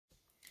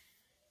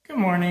Good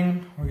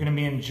morning. We're going to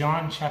be in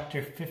John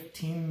chapter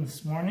 15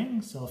 this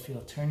morning. So if you'll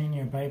turn in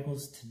your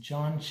Bibles to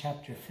John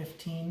chapter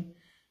 15,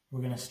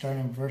 we're going to start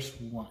in verse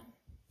 1.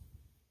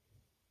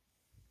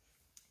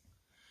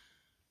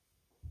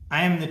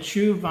 I am the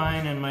true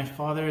vine, and my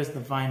Father is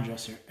the vine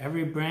dresser.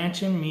 Every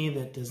branch in me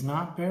that does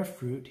not bear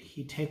fruit,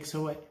 he takes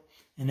away.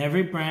 And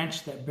every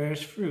branch that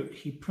bears fruit,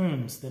 he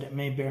prunes, that it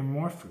may bear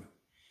more fruit.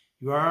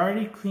 You are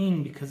already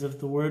clean because of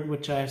the word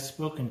which I have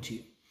spoken to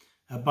you.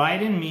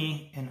 Abide in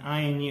me, and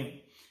I in you.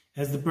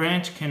 As the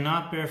branch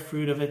cannot bear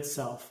fruit of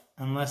itself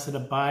unless it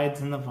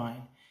abides in the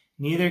vine,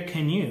 neither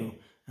can you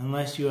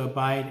unless you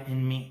abide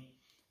in me.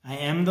 I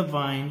am the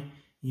vine,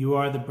 you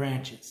are the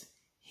branches.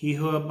 He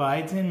who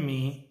abides in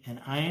me and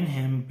I in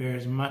him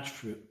bears much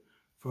fruit,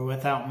 for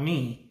without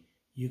me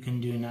you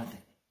can do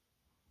nothing.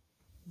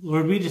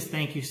 Lord, we just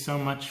thank you so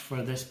much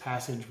for this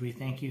passage. We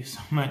thank you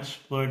so much,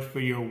 Lord, for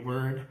your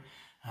word.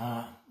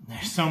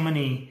 There's so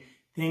many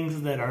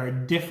things that are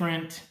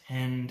different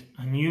and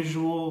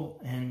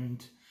unusual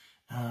and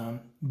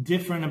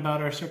different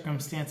about our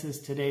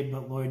circumstances today,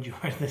 but Lord, you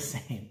are the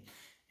same,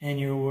 and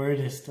your word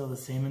is still the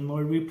same. And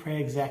Lord, we pray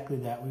exactly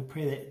that. We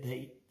pray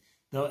that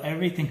though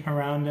everything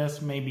around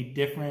us may be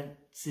different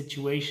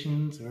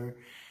situations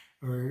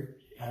or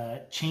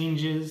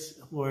changes,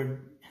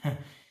 Lord,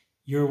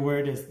 your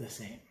word is the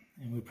same.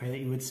 And we pray that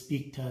you would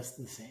speak to us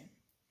the same.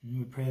 And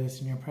we pray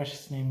this in your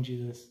precious name,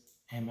 Jesus.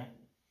 Amen.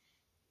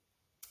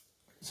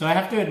 So I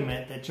have to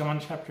admit that John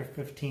chapter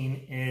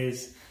 15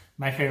 is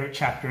my favorite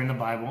chapter in the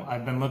Bible.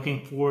 I've been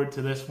looking forward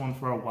to this one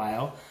for a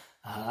while,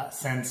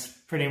 since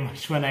pretty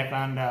much when I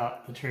found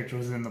out the church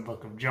was in the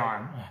book of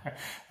John.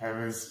 I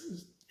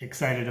was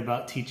excited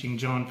about teaching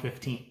John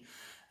 15.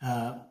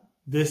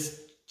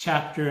 This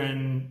chapter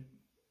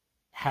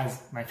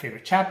has my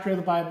favorite chapter of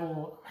the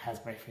Bible,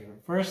 has my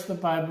favorite verse of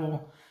the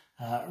Bible.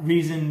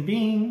 Reason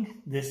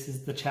being, this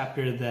is the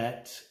chapter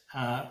that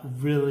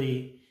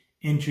really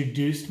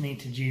introduced me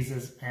to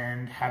Jesus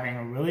and having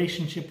a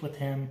relationship with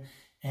him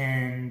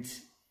and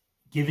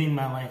giving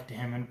my life to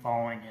him and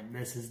following him.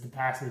 This is the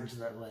passage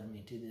that led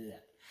me to do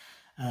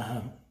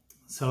that.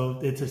 So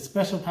it's a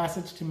special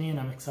passage to me, and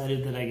I'm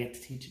excited that I get to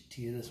teach it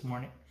to you this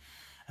morning.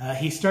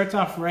 He starts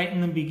off right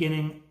in the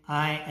beginning,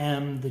 I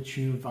am the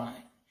true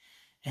vine.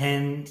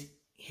 And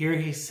here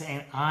he's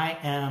saying, I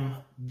am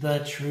the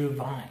true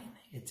vine.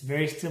 It's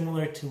very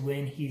similar to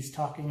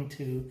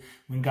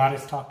when God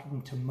is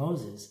talking to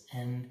Moses,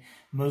 and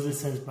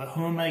Moses says, but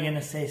who am I going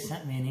to say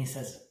sent me? And he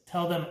says,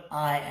 tell them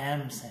I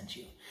am sent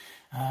you.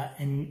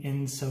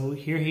 And so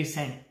here he's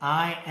saying,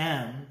 I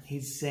am.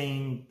 He's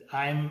saying,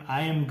 I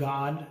am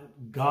God.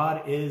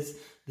 God is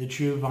the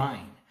true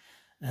vine.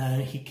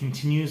 He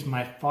continues,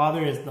 my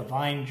Father is the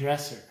vine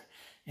dresser.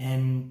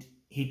 And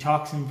he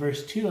talks in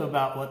verse 2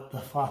 about what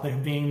the Father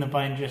being the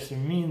vine dresser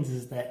means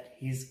is that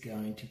he's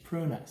going to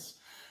prune us.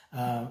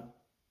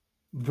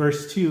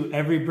 Verse 2,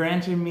 every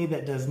branch in me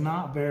that does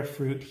not bear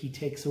fruit, he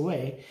takes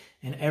away.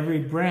 And every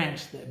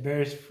branch that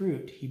bears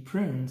fruit, he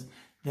prunes,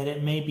 that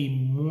it may be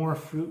more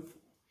fruitful.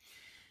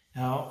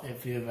 Now,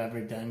 if you've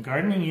ever done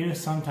gardening, you know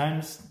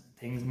sometimes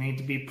things need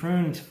to be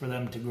pruned for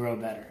them to grow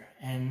better.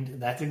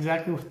 And that's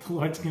exactly what the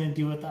Lord's going to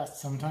do with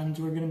us. Sometimes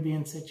we're going to be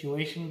in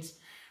situations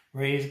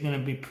where he's going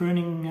to be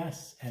pruning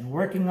us and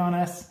working on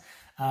us.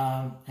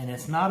 And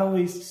it's not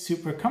always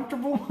super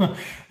comfortable.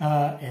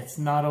 It's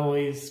not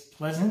always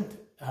pleasant.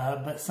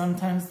 But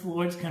sometimes the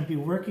Lord's going to be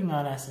working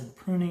on us and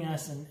pruning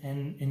us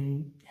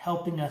and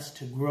helping us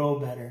to grow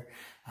better.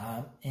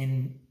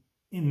 In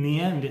the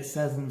end, it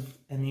says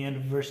in the end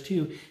of verse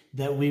 2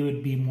 that we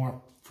would be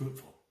more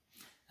fruitful,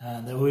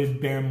 that we would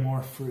bear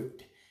more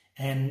fruit.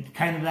 And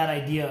kind of that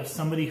idea of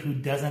somebody who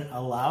doesn't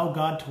allow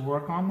God to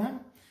work on them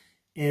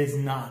is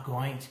not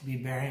going to be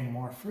bearing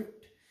more fruit.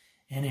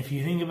 And if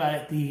you think about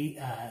it,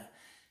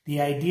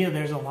 the idea,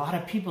 there's a lot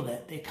of people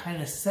that they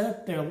kind of set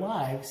up their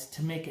lives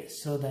to make it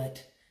so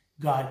that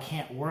God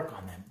can't work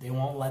on them. They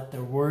won't let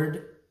the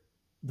word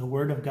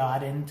of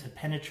God in to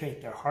penetrate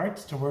their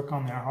hearts, to work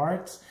on their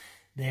hearts.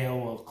 They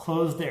will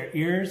close their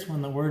ears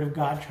when the word of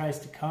God tries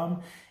to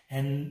come,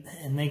 and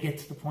they get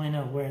to the point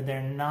of where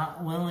they're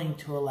not willing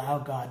to allow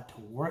God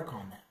to work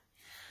on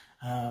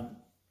them.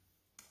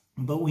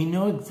 But we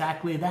know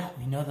exactly that.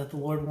 We know that the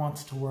Lord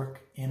wants to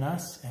work in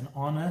us and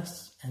on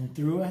us and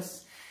through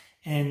us.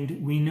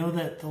 And we know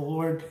that the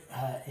Lord,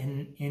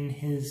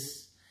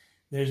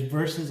 there's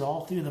verses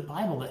all through the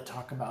Bible that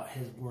talk about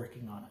his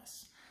working on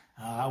us.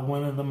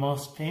 One of the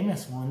most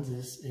famous ones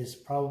is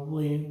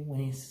probably when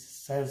he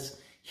says,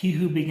 he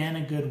who began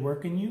a good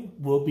work in you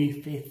will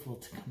be faithful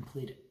to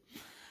complete it.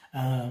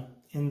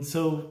 And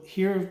so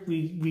here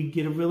we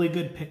get a really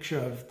good picture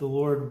of the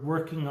Lord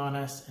working on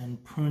us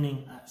and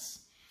pruning us.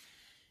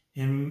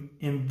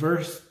 In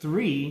verse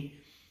 3,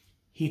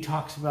 he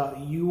talks about,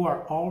 you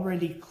are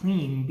already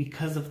clean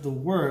because of the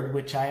word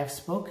which I have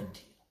spoken to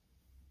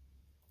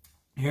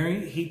you. Here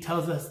he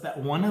tells us that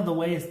one of the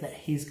ways that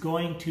he's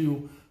going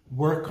to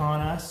work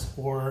on us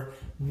or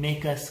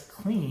make us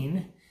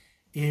clean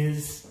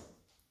is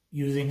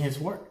using his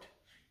word.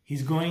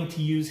 He's going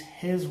to use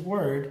his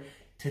word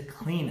to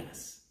clean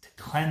us, to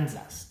cleanse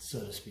us, so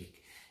to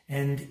speak.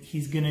 And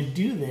he's going to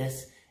do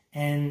this,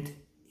 and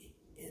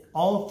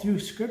all through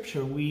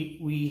Scripture,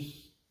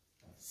 we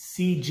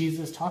see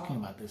Jesus talking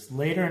about this.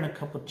 Later in a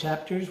couple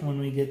chapters, when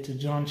we get to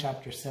John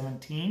chapter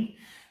 17,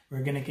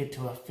 we're going to get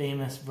to a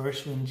famous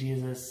verse when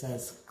Jesus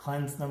says,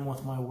 cleanse them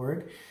with my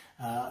word.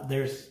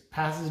 There's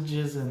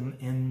passages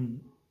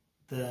in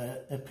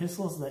the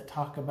epistles that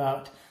talk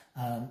about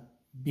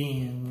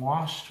being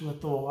washed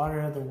with the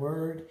water of the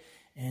word.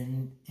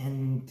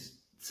 And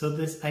so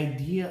this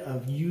idea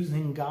of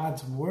using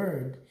God's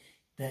word,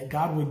 that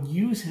God would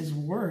use his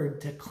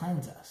word to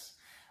cleanse us.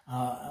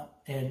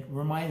 It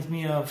reminds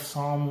me of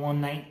Psalm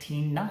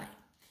 119:9.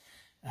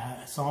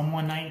 Psalm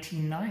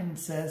 119:9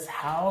 says,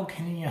 how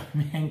can a young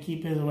man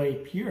keep his way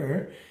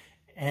pure?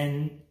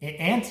 And it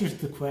answers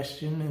the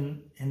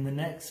question in the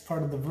next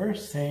part of the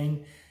verse,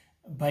 saying,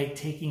 by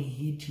taking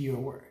heed to your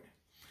word.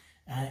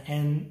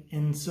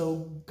 And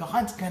so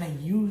God's going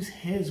to use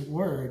his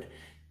word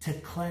to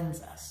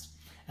cleanse us.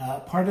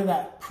 Part of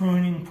that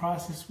pruning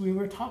process we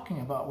were talking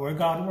about, where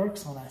God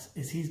works on us,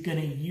 is he's going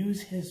to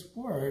use his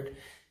word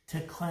to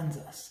cleanse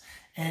us.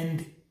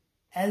 And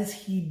as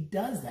he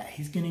does that,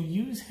 he's going to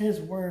use his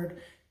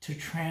word to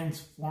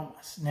transform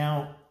us.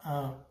 Now,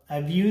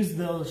 I've used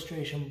the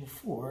illustration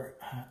before,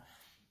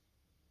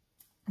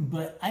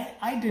 but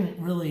I didn't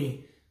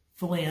really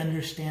fully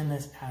understand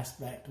this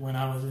aspect when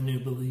I was a new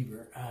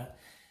believer.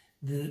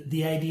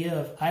 The idea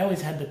of, I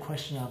always had the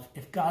question of,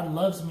 if God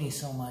loves me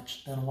so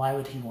much, then why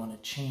would he want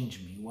to change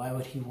me? Why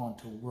would he want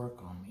to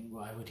work on me?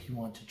 Why would he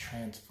want to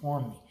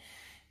transform me?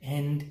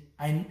 And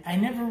I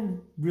never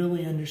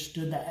really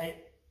understood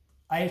that.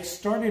 I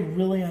started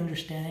really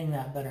understanding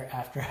that better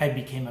after I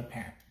became a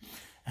parent.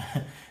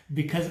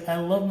 Because I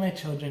love my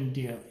children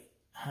dearly.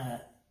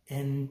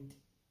 And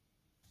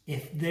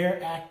if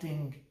they're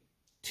acting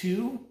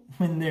 2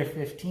 when they're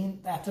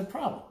 15, that's a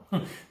problem.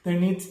 There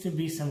needs to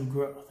be some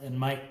growth. And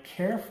my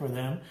care for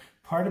them,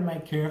 part of my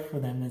care for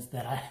them is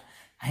that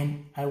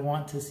I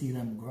want to see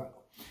them grow.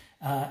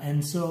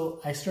 And so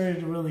I started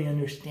to really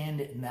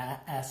understand it in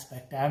that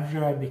aspect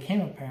after I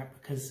became a parent,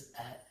 because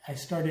I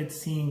started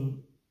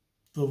seeing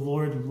the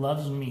Lord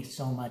loves me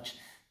so much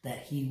that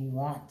he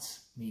wants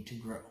me to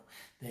grow,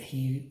 that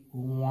he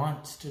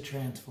wants to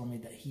transform me,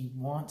 that he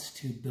wants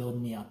to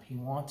build me up. He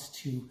wants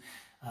to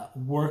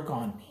work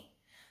on me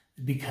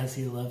because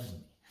he loves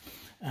me.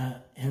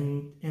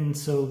 And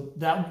so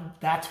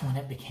that's when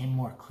it became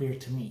more clear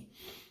to me.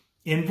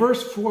 In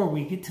verse 4,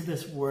 we get to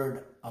this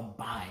word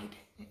abide.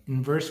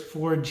 In verse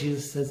 4,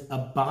 Jesus says,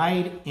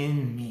 abide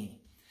in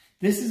me.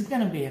 This is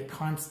going to be a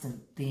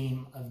constant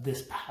theme of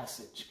this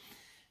passage.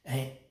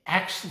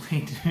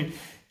 Actually,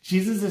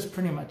 Jesus is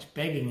pretty much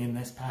begging in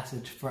this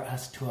passage for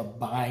us to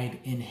abide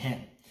in him.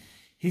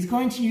 He's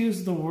going to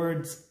use the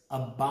words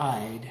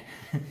abide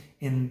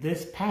in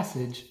this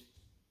passage.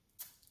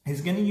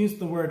 He's going to use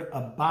the word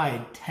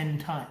abide 10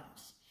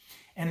 times.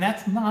 And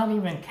that's not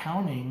even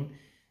counting,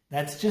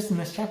 that's just in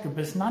this chapter,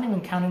 but it's not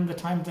even counting the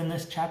times in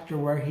this chapter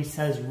where he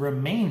says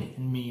remain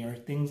in me, or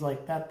things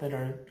like that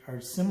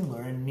are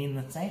similar and mean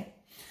the same.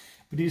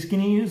 But he's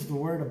going to use the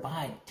word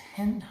abide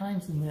 10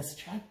 times in this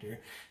chapter,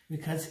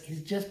 because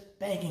he's just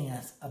begging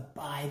us,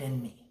 abide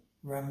in me,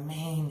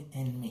 remain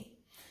in me.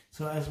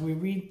 So as we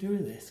read through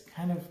this,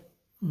 kind of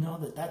know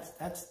that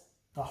that's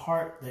the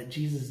heart that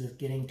Jesus is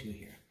getting to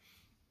here.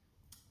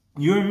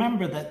 You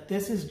remember that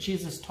this is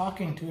Jesus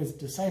talking to his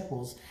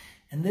disciples,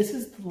 and this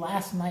is the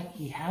last night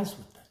he has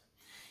with them.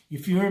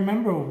 If you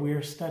remember,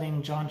 we're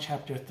studying John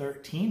chapter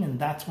 13, and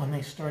that's when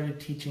they started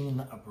teaching in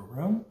the upper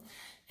room.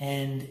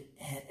 And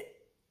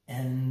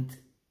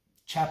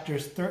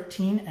chapters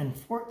 13 and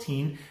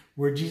 14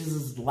 were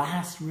Jesus'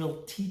 last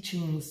real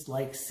teachings,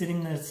 like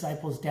sitting the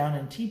disciples down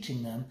and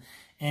teaching them.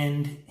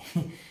 And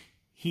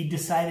he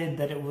decided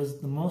that it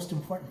was the most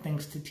important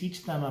things to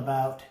teach them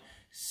about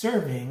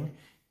serving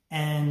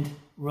and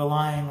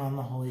relying on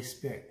the Holy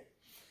Spirit.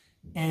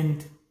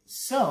 And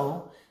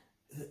so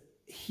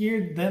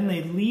here, then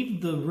they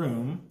leave the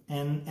room,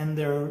 and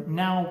they're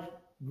now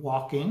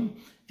walking,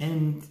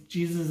 and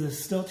Jesus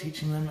is still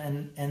teaching them,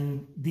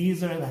 and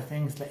these are the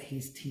things that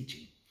he's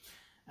teaching.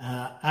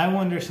 I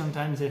wonder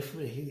sometimes if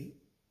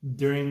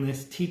during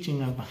this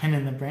teaching of Vine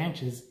and the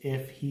Branches,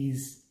 if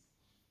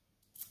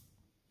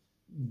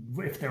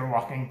they're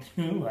walking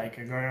through, like,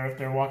 or if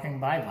they're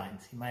walking by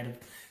vines, he might have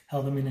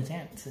held them in his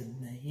hand and said,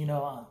 you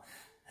know,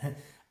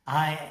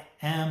 I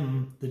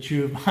am the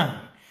true vine,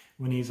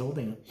 when he's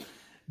holding them.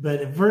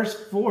 But in verse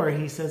 4,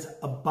 he says,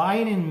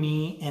 abide in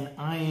me and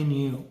I in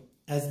you,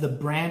 as the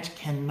branch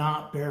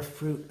cannot bear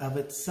fruit of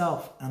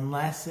itself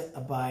unless it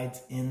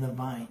abides in the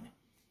vine.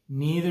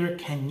 Neither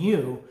can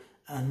you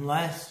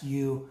unless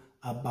you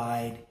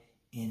abide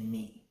in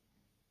me.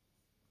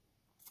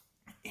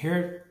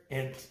 Here,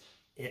 it's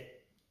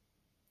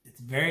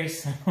very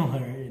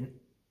similar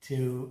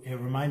to, it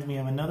reminds me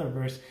of another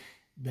verse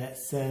that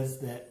says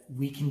that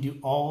we can do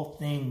all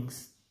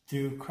things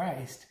through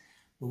Christ,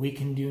 but we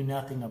can do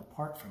nothing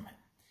apart from him.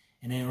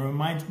 And it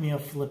reminds me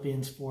of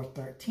Philippians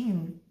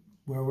 4:13,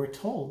 where we're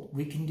told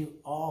we can do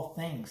all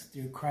things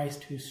through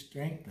Christ who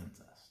strengthens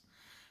us.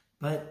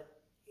 But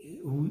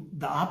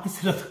the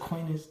opposite of the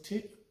coin is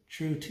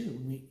true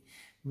too.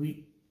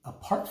 We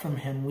apart from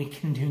him, we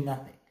can do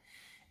nothing.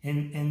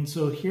 And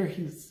so here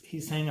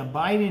he's saying,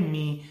 abide in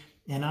me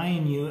and I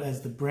in you,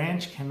 as the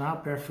branch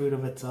cannot bear fruit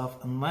of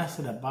itself unless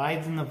it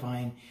abides in the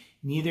vine,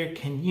 neither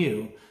can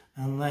you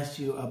unless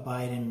you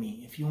abide in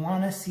me. If you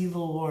want to see the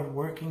Lord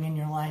working in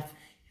your life,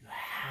 you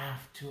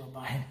have to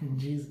abide in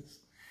Jesus.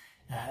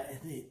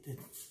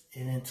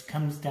 It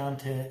comes down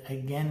to,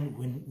 again,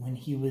 when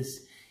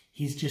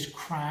he's just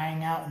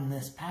crying out in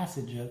this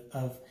passage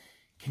of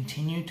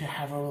continue to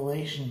have a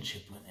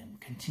relationship with him,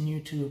 continue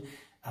to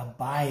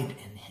abide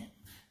in him.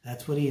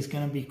 That's what he's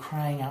going to be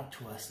crying out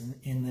to us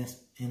in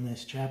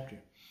this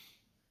chapter.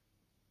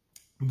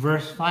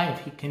 Verse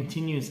 5, he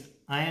continues,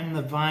 I am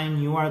the vine,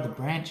 you are the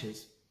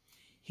branches.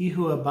 He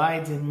who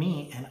abides in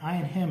me and I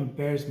in him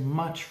bears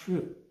much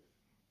fruit.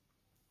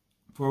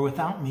 For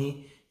without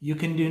me you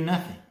can do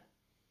nothing.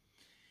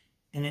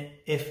 And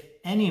if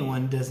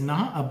anyone does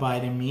not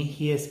abide in me,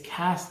 he is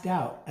cast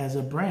out as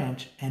a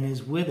branch and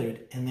is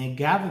withered, and they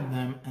gather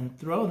them and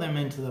throw them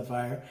into the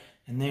fire,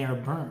 and they are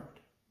burned.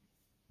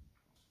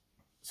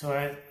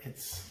 So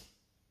it's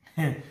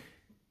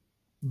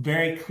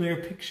very clear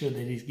picture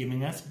that he's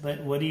giving us.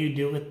 But what do you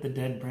do with the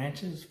dead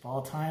branches?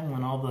 Fall time,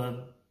 when all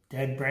the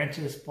dead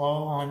branches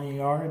fall on the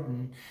yard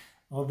and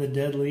all the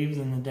dead leaves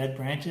and the dead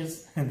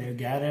branches, and they're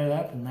gathered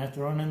up and they're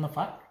thrown in the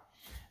fire.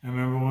 I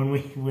remember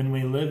when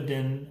we lived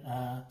in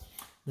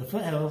the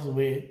foothills,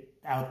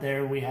 out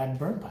there we had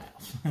burn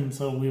piles, and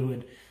so we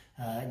would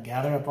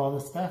gather up all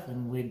the stuff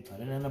and we'd put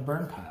it in a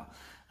burn pile.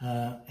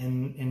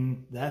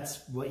 And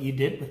that's what you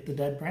did with the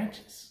dead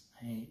branches.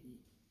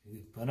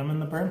 You put them in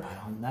the burn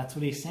pile, and that's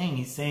what he's saying.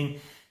 He's saying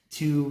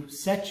to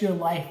set your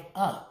life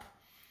up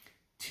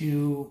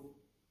to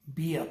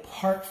be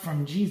apart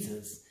from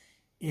Jesus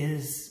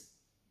is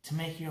to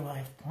make your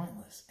life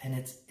pointless, and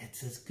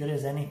it's as good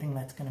as anything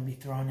that's going to be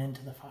thrown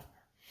into the fire.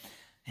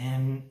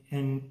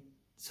 And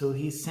so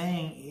he's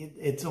saying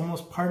it's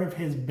almost part of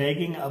his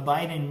begging,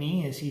 abide in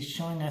me, is he's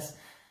showing us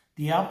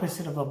the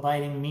opposite of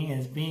abiding me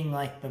is being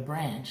like the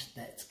branch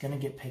that's going to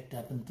get picked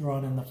up and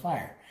thrown in the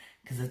fire,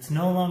 because it's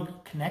no longer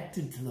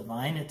connected to the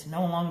vine, it's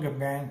no longer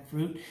bearing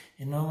fruit,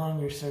 it no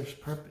longer serves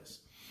purpose.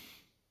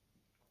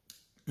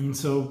 And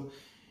so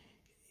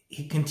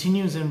he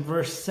continues in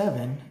verse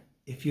 7,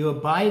 if you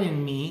abide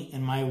in me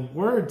and my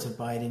words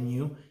abide in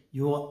you,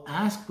 you will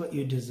ask what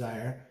you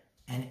desire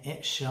and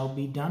it shall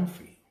be done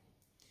for you.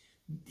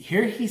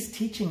 Here he's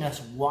teaching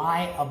us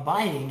why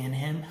abiding in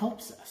him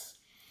helps us.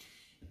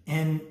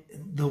 And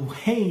the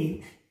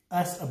way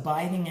us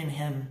abiding in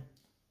him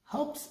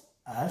helps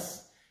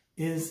us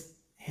is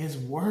his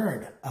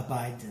word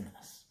abides in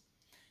us.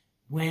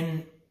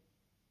 When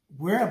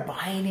we're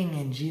abiding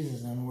in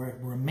Jesus and we're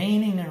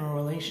remaining in a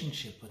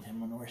relationship with him,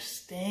 when we're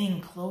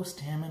staying close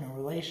to him in a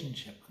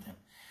relationship with him,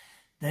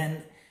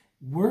 then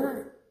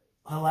we're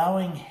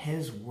allowing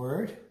his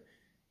word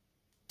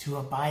to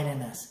abide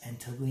in us and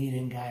to lead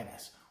and guide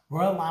us.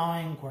 We're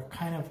allowing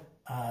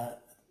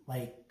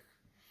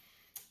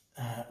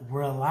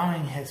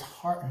his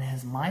heart and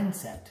his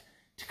mindset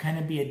to kind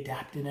of be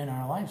adapted in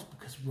our lives,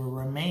 because we're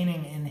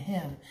remaining in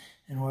him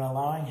and we're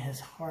allowing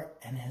his heart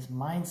and his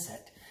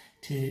mindset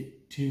to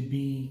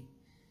be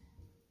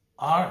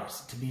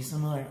ours, to be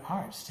similar to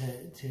ours.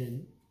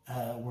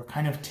 We're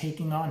kind of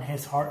taking on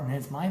his heart and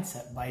his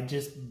mindset by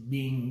just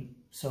being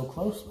so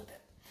close with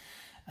it.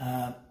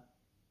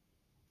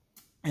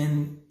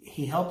 And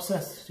he helps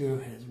us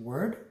through his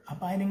word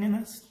abiding in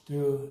us,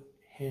 through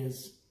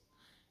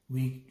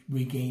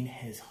we gain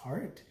his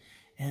heart,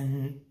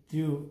 and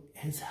through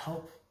his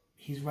help,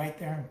 he's right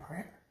there in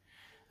prayer.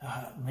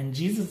 When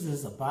Jesus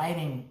is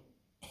abiding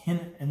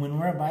in, and when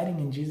we're abiding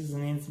in Jesus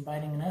and he's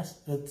abiding in us,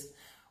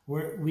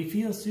 we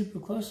feel super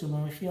close to him,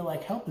 when we feel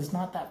like help is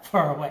not that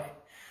far away.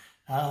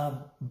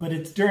 But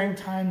it's during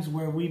times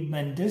where we've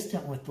been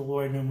distant with the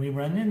Lord and we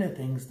run into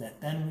things that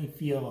then we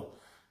feel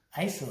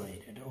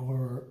isolated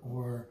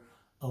or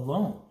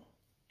alone.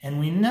 And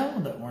we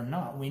know that we're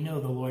not. We know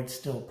the Lord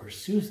still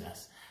pursues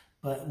us,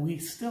 but we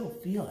still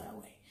feel that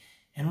way.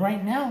 And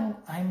right now,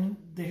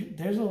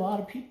 there's a lot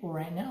of people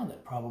right now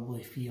that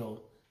probably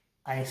feel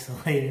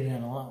isolated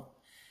and alone.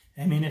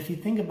 I mean, if you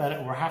think about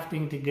it, we're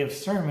having to give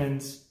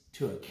sermons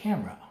to a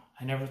camera.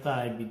 I never thought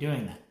I'd be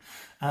doing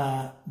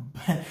that.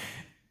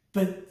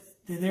 But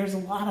there's a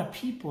lot of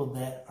people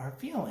that are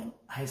feeling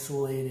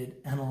isolated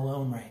and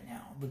alone right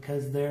now,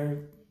 because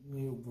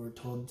we're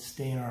told to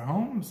stay in our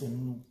homes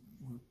and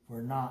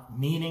we're not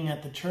meeting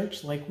at the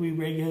church like we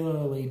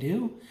regularly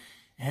do.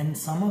 And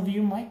some of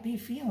you might be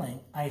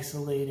feeling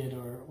isolated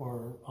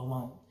or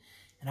alone.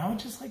 And I would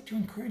just like to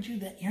encourage you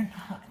that you're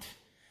not.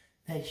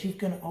 That you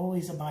can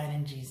always abide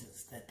in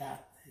Jesus.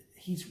 That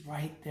he's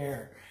right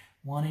there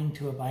wanting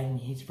to abide in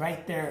you. He's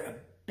right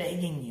there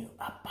begging you,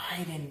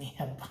 abide in me,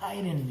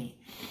 abide in me.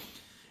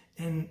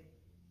 And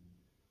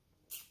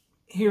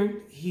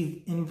here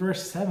in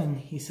verse 7,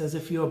 he says,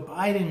 if you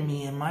abide in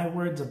me and my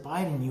words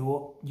abide in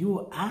you, you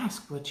will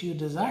ask what you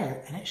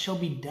desire and it shall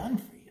be done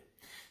for you.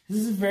 This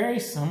is very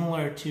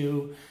similar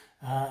to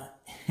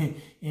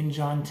in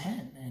John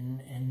 10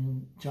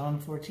 and John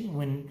 14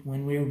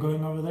 when we were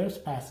going over those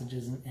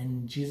passages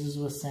and Jesus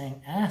was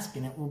saying, ask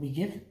and it will be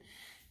given.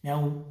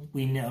 Now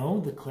we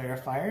know the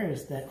clarifier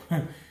is that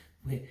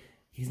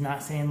he's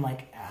not saying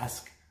like,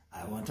 ask,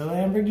 I want a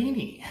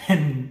Lamborghini,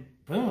 and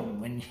boom,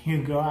 when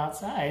you go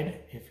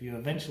outside, if you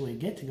eventually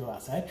get to go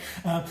outside,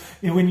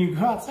 when you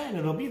go outside,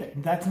 it'll be there.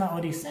 That's not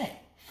what he's saying.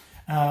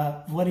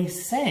 What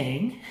he's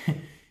saying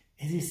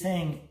is he's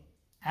saying,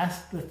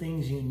 ask the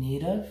things you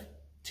need of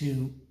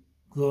to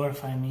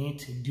glorify me,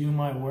 to do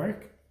my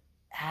work.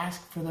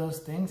 Ask for those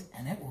things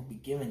and it will be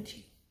given to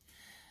you.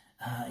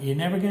 You're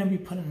never going to be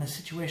put in a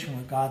situation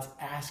where God's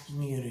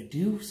asking you to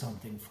do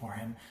something for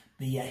him,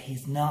 but yet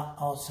he's not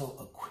also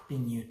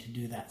equipping you to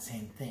do that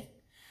same thing.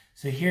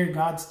 So here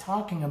God's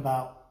talking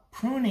about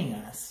pruning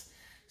us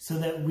so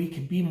that we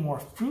could be more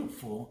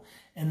fruitful.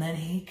 And then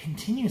he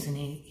continues and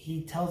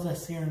he tells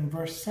us here in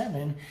verse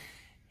 7,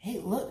 hey,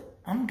 look,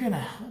 I'm going to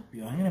help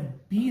you. I'm going to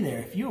be there.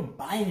 If you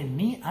abide in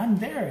me, I'm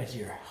there as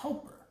your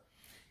helper.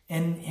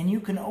 And you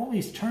can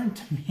always turn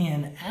to me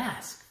and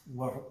ask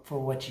for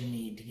what you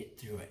need to get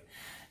through it.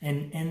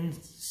 And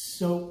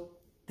so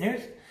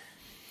there's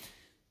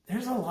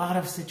a lot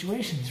of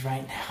situations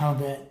right now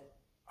that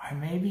are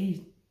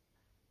maybe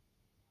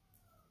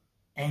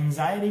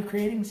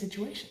anxiety-creating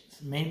situations.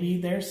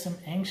 Maybe there's some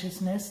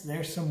anxiousness,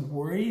 there's some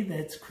worry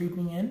that's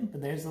creeping in,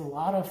 but there's a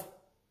lot of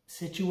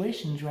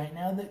situations right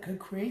now that could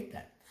create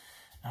that.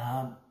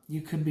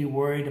 You could be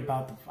worried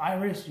about the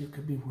virus, you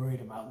could be worried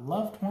about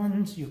loved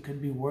ones, you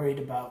could be worried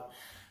about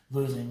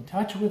losing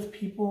touch with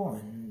people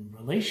and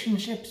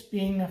relationships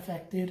being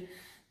affected.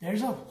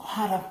 There's a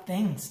lot of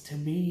things to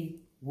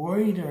be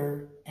worried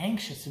or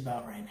anxious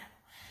about right now.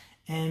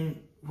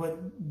 And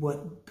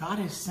what God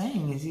is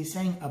saying is he's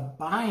saying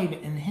abide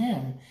in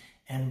him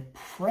and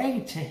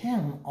pray to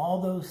him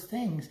all those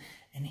things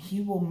and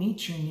he will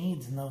meet your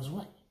needs in those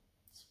ways.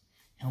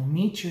 He'll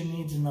meet your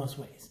needs in those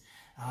ways.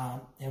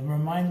 It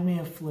reminds me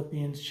of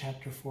Philippians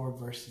chapter 4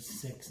 verses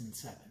 6 and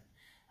 7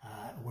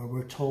 where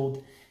we're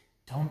told,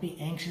 don't be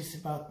anxious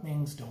about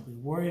things, don't be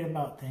worried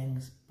about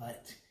things,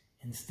 but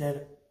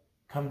instead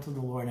come to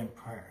the Lord in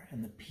prayer.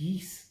 And the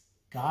peace,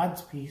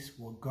 God's peace,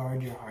 will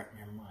guard your heart and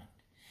your mind.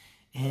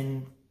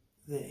 And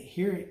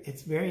here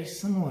it's very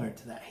similar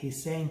to that.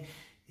 He's saying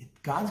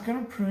God's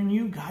going to prune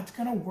you, God's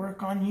going to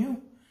work on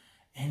you.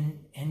 And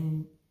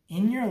in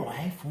your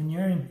life, when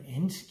you're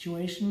in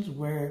situations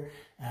where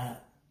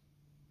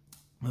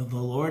the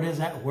Lord is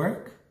at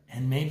work,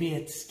 and maybe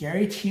it's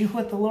scary to you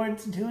what the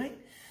Lord's doing,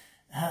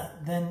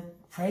 then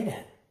pray to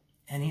him,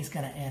 and he's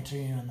going to answer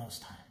you in those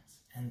times.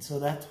 And so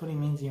that's what he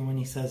means here when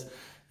he says,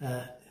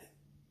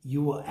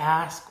 you will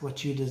ask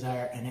what you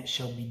desire, and it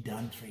shall be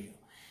done for you.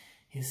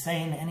 He's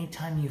saying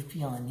anytime you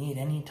feel a need,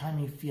 anytime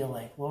you feel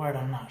like, Lord,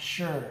 I'm not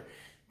sure,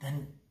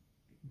 then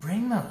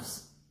bring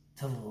those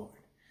to the Lord.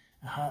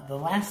 The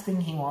last thing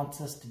he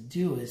wants us to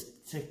do is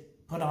to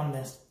put on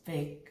this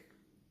fake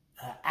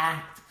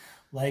act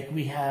like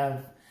we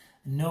have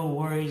no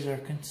worries or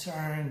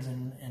concerns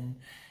and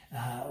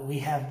we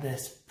have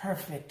this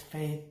perfect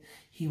faith.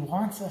 He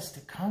wants us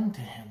to come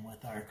to him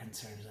with our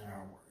concerns and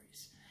our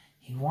worries.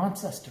 He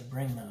wants us to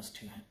bring those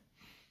to him.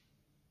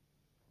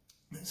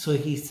 So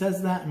he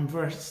says that in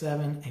verse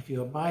 7, if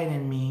you abide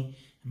in me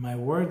and my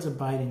words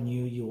abide in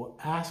you, you will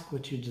ask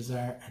what you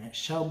desire and it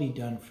shall be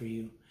done for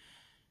you.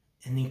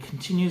 And he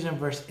continues in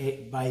verse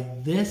 8, by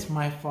this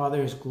my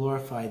Father is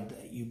glorified,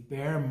 that you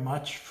bear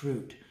much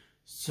fruit,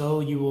 so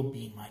you will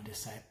be my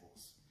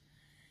disciples.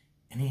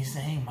 And he's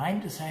saying, my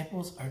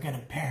disciples are going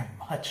to bear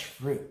much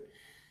fruit.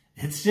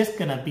 It's just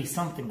going to be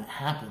something that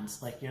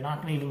happens. Like you're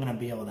not even going to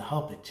be able to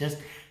help it. Just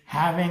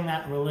having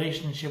that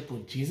relationship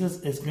with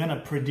Jesus is going to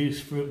produce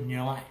fruit in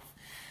your life.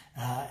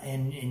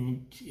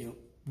 And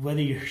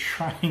whether you're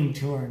trying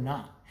to or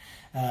not.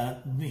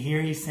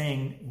 Here he's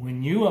saying,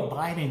 when you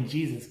abide in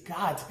Jesus,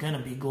 God's going to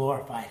be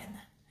glorified in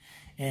that.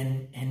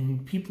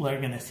 And people are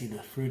going to see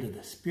the fruit of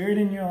the Spirit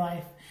in your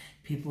life.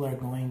 People are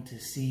going to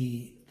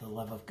see the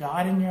love of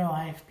God in your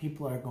life.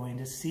 People are going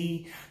to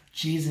see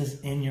Jesus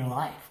in your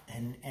life.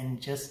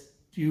 And just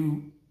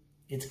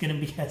it's going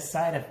to be a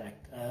side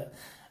effect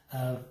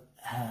of,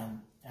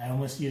 I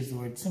almost used the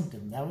word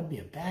symptom. That would be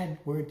a bad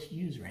word to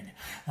use right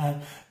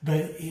now.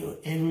 But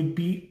it would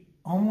be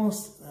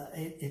almost,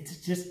 it's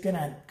just going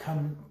to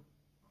come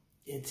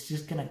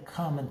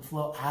and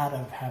flow out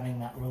of having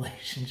that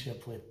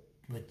relationship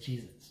with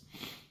Jesus.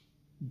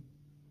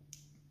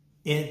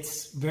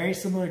 It's very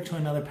similar to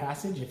another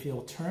passage. If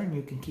you'll turn,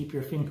 you can keep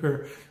your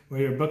finger or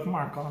your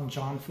bookmark on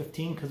John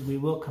 15 because we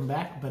will come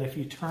back. But if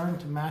you turn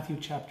to Matthew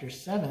chapter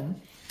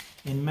 7,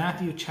 in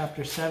Matthew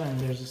chapter 7,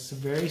 there's a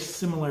very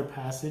similar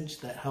passage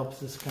that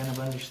helps us kind of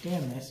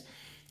understand this.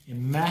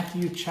 In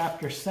Matthew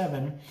chapter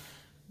 7,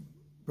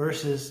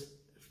 verses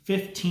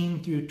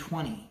 15 through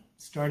 20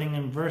 starting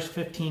in verse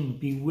 15.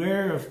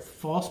 Beware of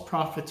false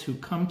prophets who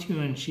come to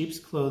you in sheep's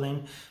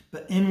clothing,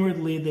 but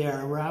inwardly they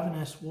are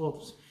ravenous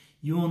wolves.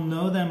 You will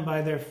know them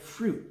by their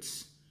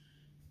fruits.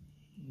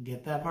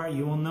 Get that part?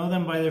 You will know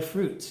them by their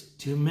fruits.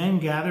 Do men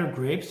gather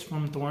grapes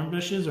from thorn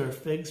bushes or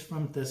figs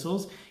from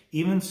thistles?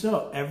 Even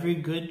so, every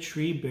good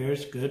tree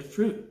bears good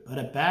fruit, but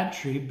a bad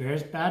tree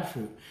bears bad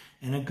fruit.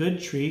 And a good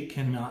tree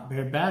cannot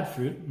bear bad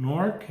fruit,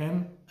 nor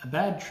can a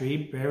bad tree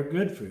bear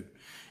good fruit.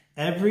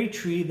 Every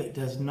tree that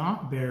does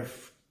not bear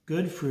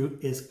good fruit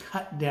is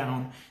cut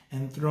down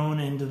and thrown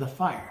into the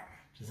fire.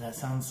 Does that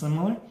sound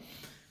similar?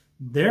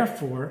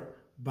 Therefore,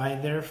 by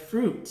their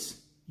fruits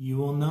you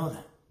will know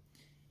them.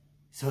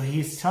 So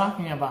he's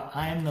talking about,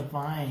 I am the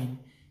vine,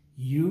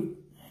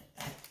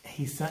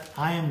 he said,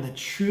 I am the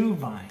true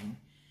vine,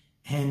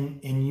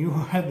 and you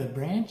are the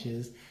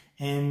branches,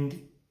 and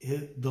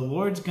the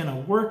Lord's going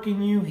to work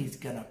in you, he's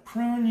going to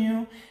prune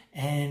you,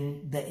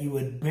 and that you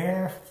would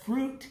bear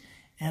fruit.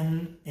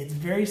 And it's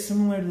very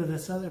similar to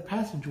this other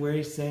passage where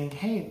he's saying,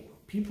 hey,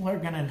 people are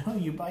going to know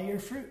you by your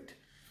fruit.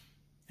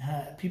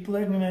 People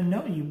are going to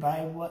know you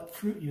by what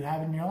fruit you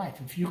have in your life.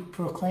 If you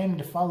proclaim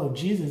to follow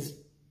Jesus,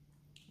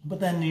 but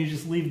then you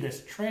just leave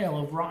this trail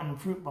of rotten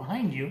fruit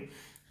behind you,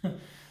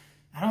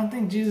 I don't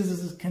think Jesus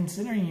is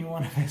considering you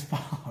one of his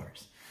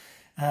followers.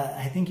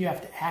 I think you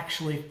have to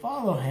actually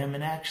follow him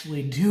and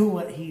actually do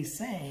what he's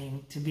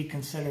saying to be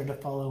considered a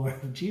follower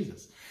of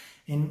Jesus.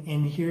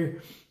 And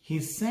here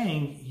he's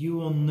saying you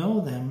will know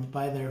them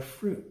by their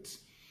fruits.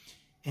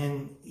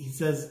 And he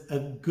says a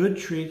good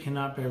tree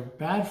cannot bear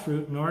bad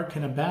fruit, nor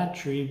can a bad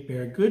tree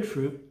bear good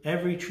fruit.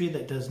 Every tree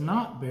that does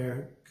not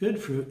bear good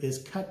fruit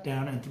is cut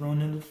down and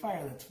thrown into the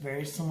fire. That's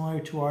very similar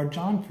to our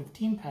John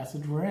 15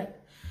 passage we're in.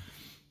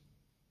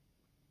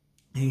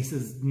 And he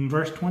says in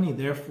verse 20,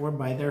 therefore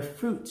by their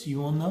fruits you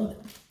will know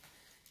them.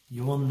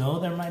 You will know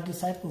they're my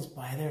disciples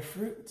by their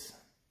fruits.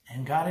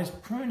 And God is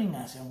pruning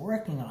us and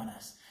working on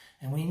us.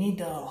 And we need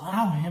to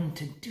allow him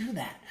to do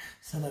that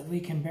so that we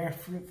can bear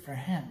fruit for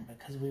him,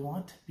 because we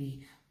want to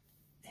be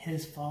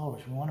his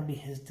followers. We want to be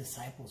his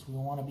disciples. We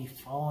want to be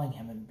following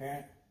him and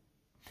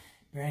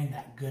bearing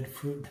that good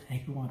fruit that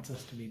he wants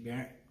us to be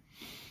bearing.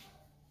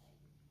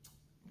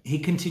 He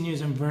continues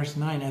in verse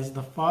 9, as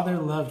the Father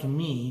loved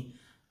me,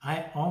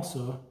 I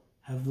also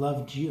have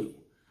loved you.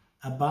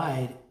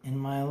 Abide in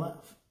my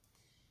love.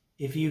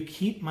 If you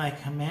keep my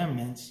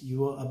commandments, you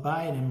will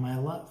abide in my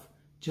love,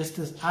 just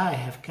as I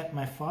have kept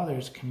my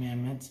Father's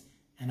commandments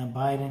and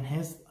abide in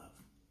his love.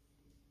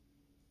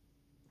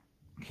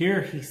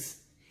 Here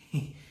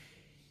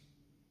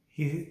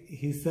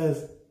he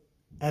says,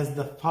 as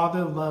the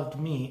Father loved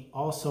me,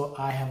 also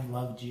I have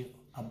loved you.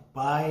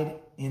 Abide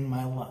in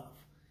my love.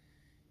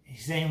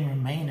 He's saying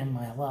remain in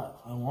my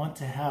love. I want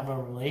to have a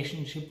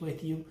relationship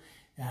with you,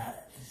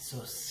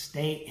 so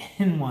stay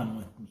in one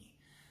with me.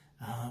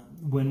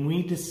 When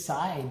we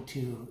decide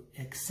to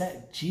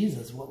accept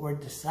Jesus, what we're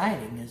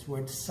deciding is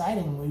we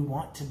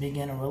want to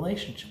begin a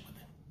relationship with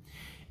him.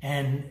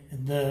 And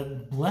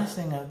the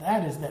blessing of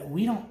that is that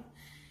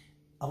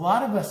a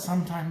lot of us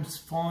sometimes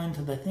fall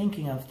into the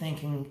thinking,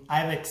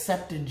 I've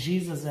accepted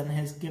Jesus and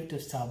his gift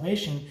of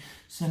salvation,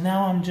 so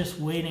now I'm just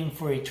waiting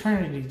for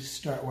eternity to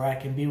start where I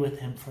can be with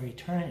him for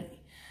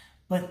eternity.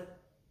 But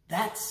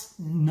that's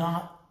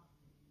not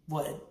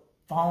what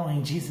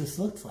following Jesus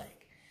looks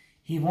like.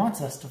 He wants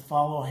us to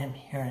follow him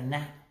here and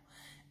now.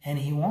 And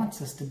he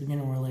wants us to begin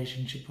a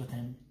relationship with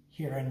him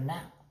here and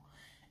now.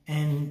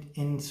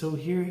 And so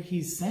here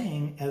he's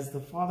saying, as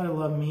the Father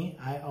loved me,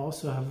 I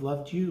also have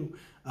loved you.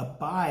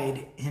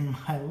 Abide in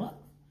my love.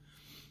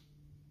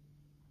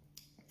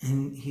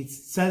 And he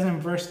says in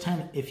verse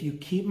 10, if you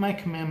keep my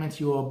commandments,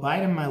 you will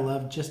abide in my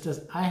love, just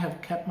as I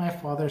have kept my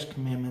Father's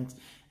commandments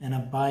and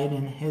abide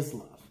in his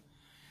love.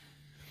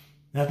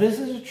 Now this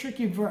is a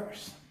tricky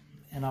verse.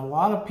 And a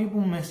lot of people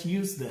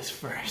misuse this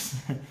verse.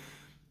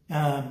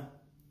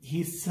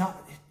 He's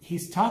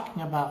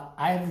talking about,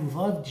 I've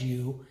loved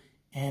you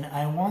and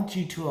I want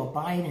you to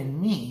abide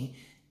in me.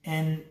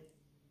 And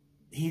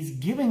he's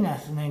giving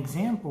us an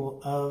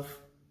example of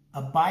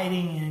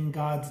abiding in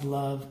God's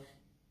love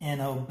and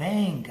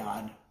obeying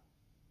God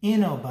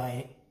in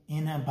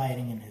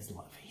abiding in his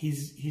love.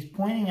 He's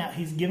pointing out,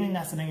 he's giving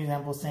us an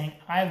example saying,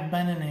 I've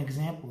been an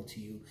example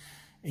to you.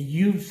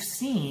 You've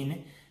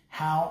seen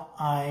how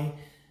I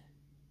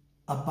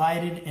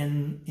abided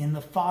in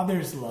the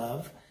Father's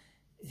love.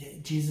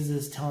 Jesus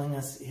is telling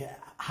us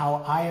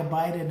how I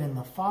abided in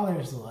the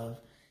Father's love.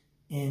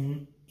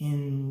 In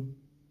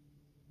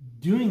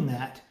doing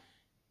that,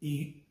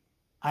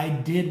 I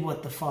did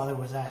what the Father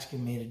was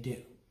asking me to do.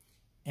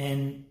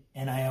 And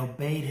I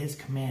obeyed his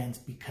commands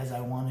because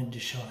I wanted to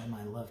show him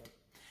I loved him.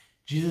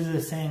 Jesus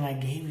is saying, I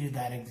gave you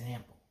that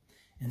example.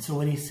 And so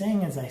what he's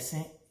saying is,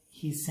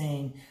 he's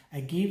saying,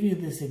 I gave you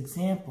this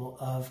example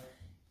of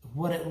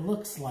what it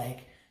looks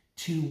like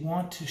to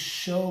want to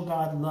show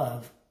God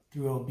love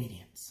through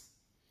obedience.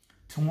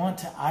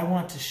 I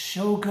want to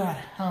show God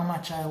how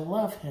much I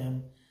love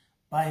him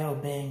by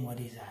obeying what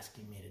he's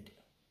asking me to do.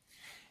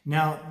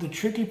 Now, the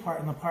tricky part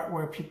and the part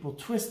where people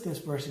twist this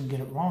verse and get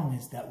it wrong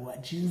is that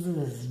what Jesus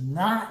is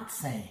not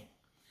saying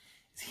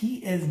is he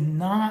is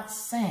not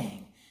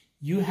saying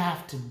you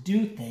have to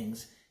do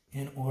things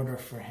in order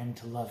for him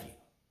to love you.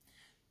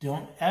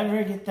 Don't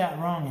ever get that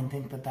wrong and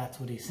think that that's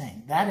what he's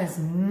saying. That is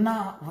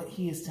not what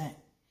he is saying.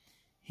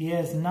 He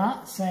is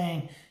not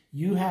saying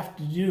you have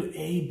to do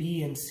A,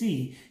 B, and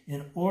C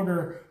in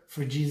order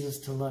for Jesus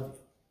to love you.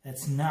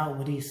 That's not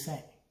what he's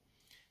saying.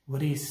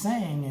 What he's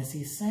saying is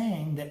he's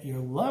saying that your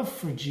love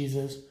for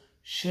Jesus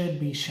should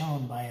be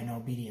shown by an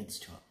obedience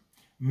to him.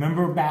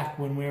 Remember back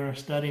when we were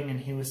studying and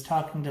he was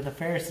talking to the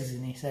Pharisees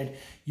and he said,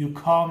 you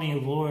call me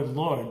Lord,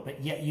 Lord,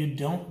 but yet you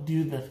don't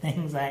do the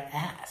things I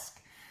ask.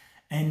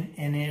 And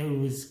it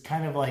was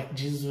kind of like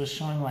Jesus was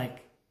showing,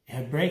 like,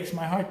 it breaks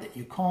my heart that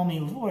you call me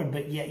Lord,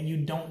 but yet you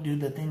don't do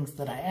the things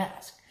that I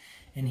ask.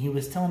 And he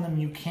was telling them,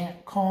 you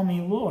can't call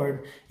me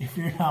Lord if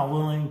you're not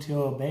willing to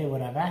obey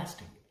what I've asked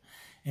of you.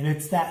 And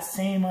it's that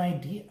same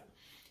idea.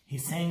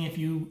 He's saying if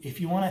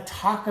you want to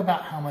talk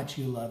about how much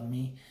you love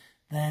me,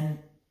 then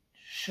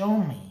show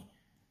me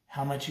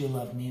how much you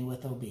love me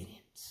with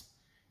obedience.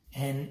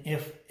 And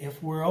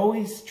if we're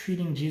always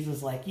treating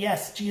Jesus like,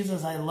 yes,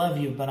 Jesus, I love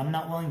you, but I'm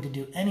not willing to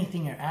do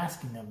anything you're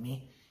asking of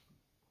me,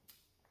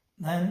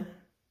 then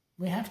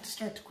we have to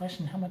start to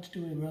question, how much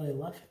do we really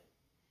love him?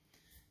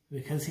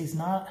 Because he's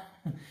not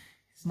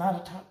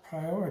a top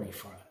priority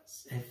for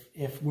us.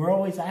 If we're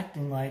always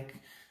acting like,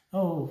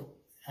 oh,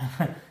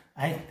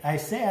 I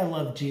say I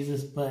love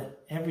Jesus,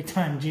 but every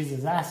time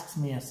Jesus asks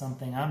me of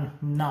something, I'm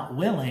not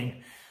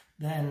willing,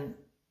 then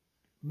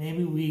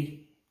maybe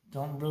we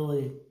don't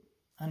really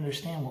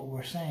understand what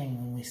we're saying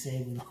when we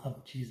say we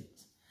love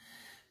Jesus.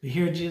 But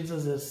here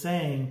Jesus is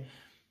saying,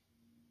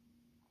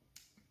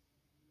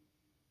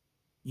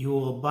 you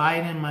will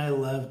abide in my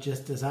love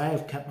just as I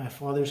have kept my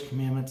Father's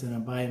commandments and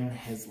abide in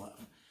his love.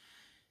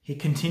 He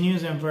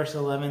continues in verse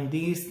 11,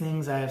 these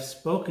things I have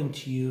spoken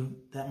to you,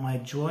 that my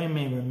joy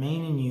may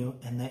remain in you,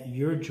 and that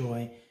your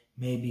joy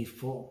may be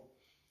full.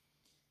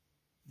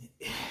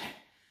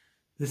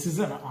 This is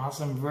an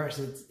awesome verse.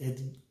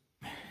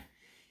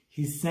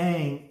 He's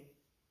saying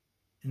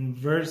in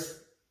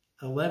verse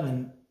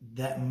 11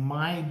 that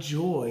my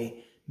joy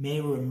may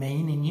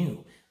remain in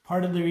you.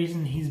 Part of the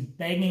reason he's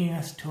begging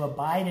us to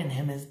abide in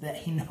him is that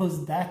he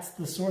knows that's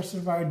the source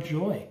of our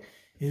joy.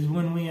 Is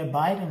when we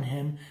abide in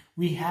him,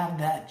 we have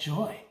that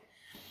joy.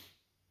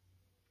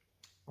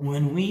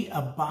 When we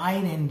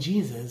abide in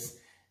Jesus,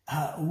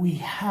 we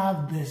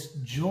have this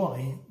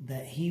joy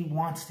that he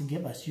wants to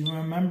give us. You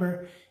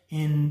remember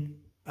in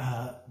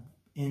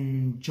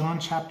John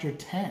chapter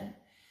 10.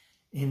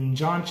 In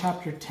John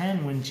chapter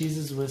 10, when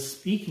Jesus was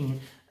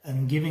speaking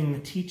and giving the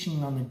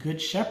teaching on the Good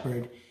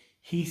Shepherd,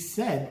 he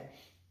said,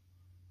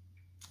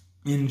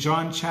 in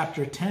John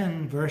chapter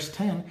 10, verse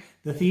 10,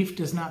 the thief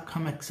does not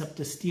come except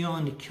to steal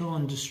and to kill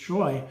and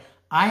destroy.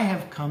 I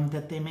have come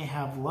that they may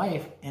have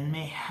life and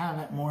may have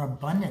it more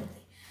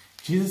abundantly.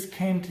 Jesus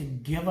came to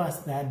give us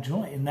that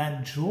joy, and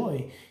that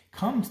joy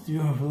comes through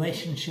a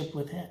relationship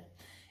with him.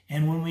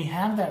 And when we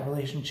have that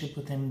relationship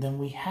with him, then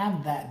we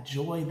have that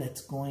joy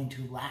that's going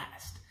to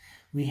last.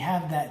 We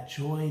have that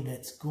joy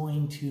that's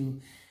going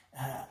to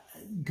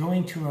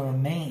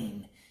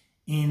remain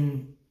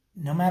in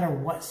no matter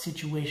what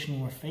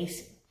situation we're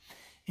facing.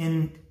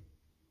 And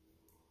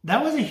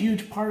that was a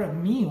huge part of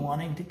me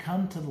wanting to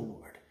come to the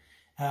Lord.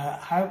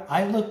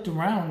 I looked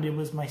around, it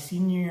was my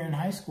senior year in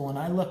high school, and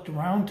I looked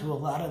around to a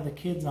lot of the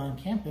kids on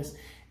campus,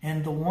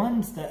 and the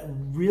ones that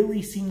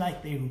really seemed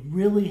like they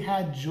really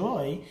had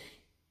joy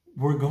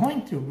were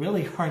going through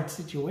really hard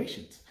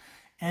situations.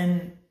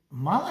 And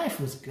my life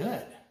was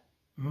good,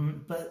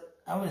 but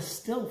I was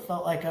still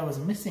felt like I was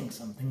missing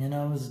something, and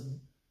I was,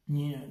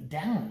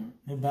 down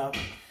about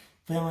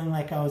feeling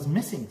like I was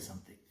missing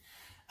something.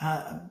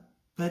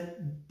 But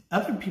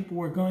other people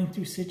were going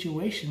through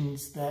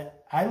situations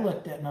that I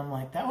looked at and I'm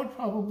like, that would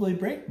probably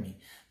break me.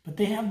 But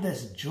they have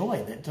this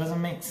joy that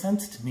doesn't make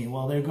sense to me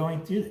while they're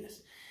going through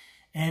this.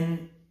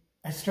 And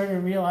I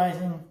started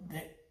realizing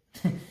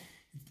that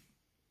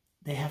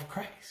they have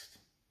Christ.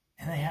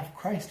 And they have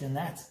Christ, and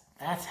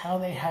that's how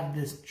they have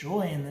this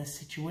joy in this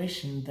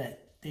situation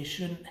that they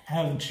shouldn't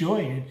have joy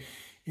in,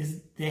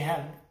 is they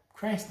have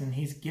Christ, and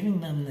he's giving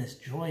them this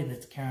joy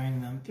that's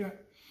carrying them through.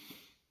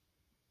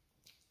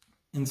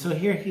 And so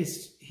here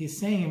he's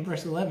saying in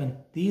verse 11,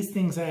 these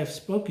things I have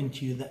spoken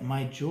to you, that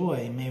my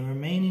joy may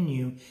remain in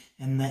you,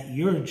 and that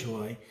your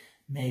joy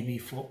may be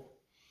full.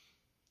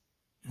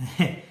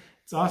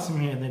 It's awesome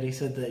here that he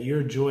said that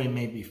your joy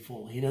may be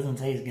full. He doesn't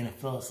say he's going to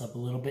fill us up a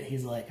little bit.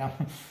 He's like,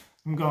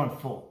 I'm going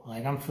full.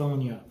 Like, I'm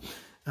filling you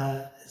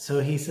up. So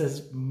he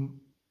says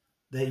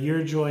that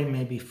your joy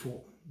may be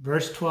full.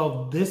 Verse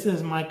 12, this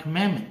is my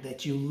commandment,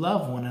 that you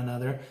love one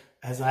another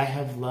as I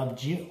have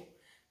loved you.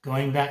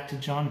 Going back to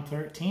John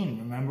 13,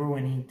 remember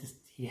when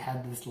he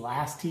had this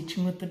last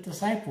teaching with the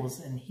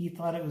disciples, and he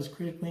thought it was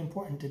critically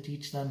important to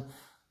teach them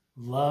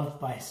love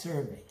by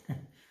serving.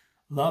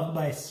 Love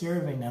by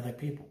serving other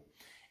people.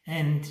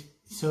 And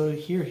so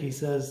here he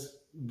says,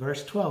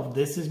 verse 12,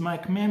 this is my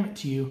commandment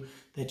to you,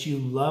 that you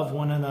love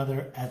one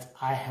another as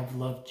I have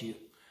loved you.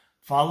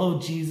 Follow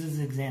Jesus'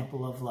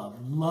 example of love.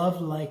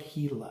 Love like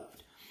he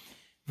loved.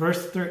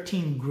 Verse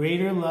 13,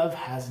 greater love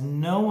has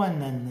no one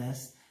than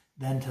this,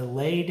 than to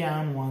lay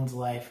down one's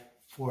life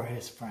for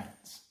his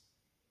friends.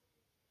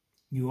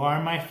 You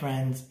are my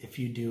friends if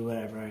you do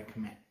whatever I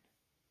command.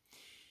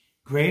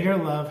 Greater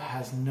love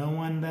has no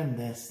one than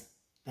this,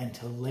 than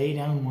to lay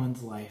down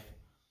one's life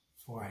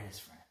for his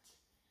friends.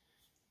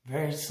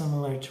 Very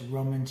similar to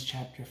Romans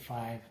chapter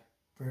 5,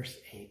 verse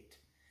 8.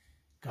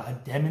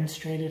 God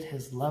demonstrated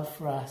his love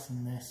for us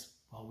in this: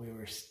 while we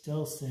were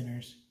still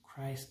sinners,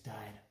 Christ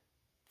died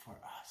for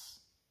us.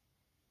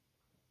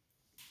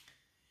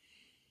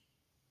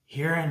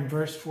 Here in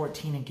verse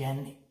 14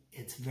 again,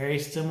 it's very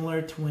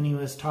similar to when he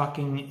was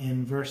talking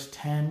in verse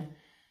 10.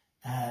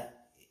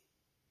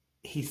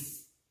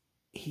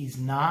 He's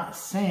not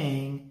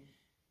saying,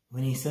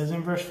 when he says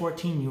in verse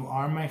 14, you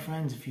are my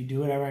friends if you do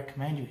whatever I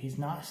command you, he's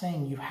not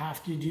saying you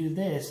have to do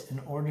this in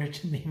order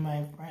to be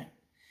my friend.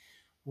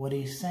 What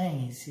he's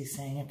saying is, he's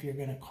saying, if you're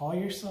going to call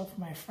yourself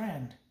my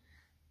friend,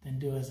 then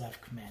do as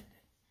I've commanded.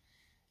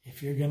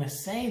 If you're going to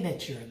say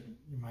that you're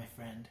my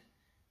friend,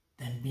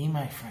 then be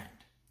my friend.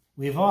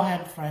 We've all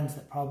had friends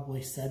that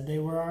probably said they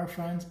were our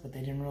friends, but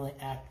they didn't really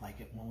act like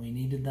it. When we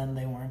needed them,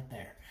 they weren't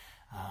there.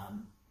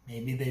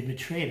 Maybe they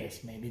betrayed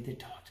us. Maybe they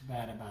talked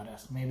bad about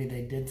us. Maybe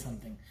they did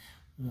something.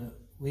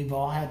 We've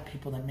all had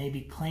people that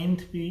maybe claimed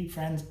to be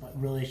friends, but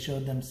really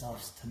showed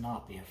themselves to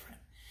not be a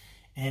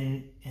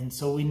friend. And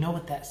so we know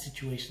what that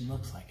situation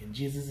looks like. And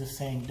Jesus is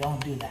saying,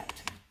 don't do that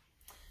to me.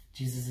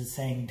 Jesus is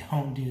saying,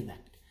 don't do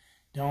that.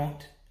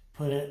 Don't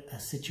put a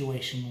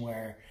situation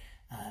where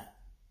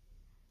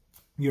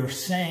you're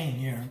saying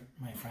you're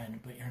my friend,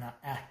 but you're not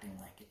acting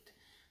like it.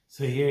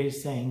 So here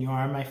he's saying, you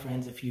are my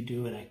friends if you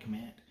do what I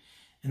command.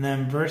 And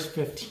then verse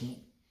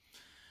 15.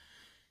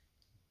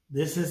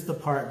 This is the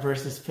part,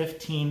 verses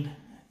 15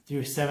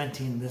 through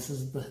 17. This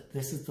is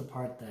the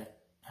part that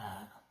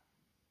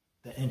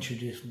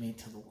introduced me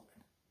to the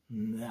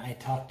Lord. I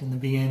talked in the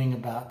beginning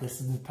about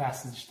this is the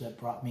passage that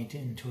brought me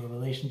into a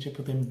relationship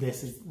with him.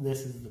 This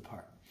is the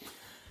part.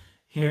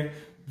 Here,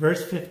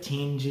 verse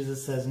 15,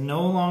 Jesus says,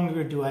 no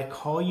longer do I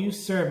call you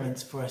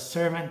servants, for a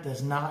servant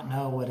does not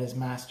know what his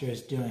master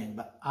is doing,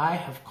 but I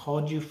have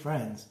called you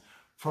friends.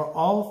 For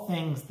all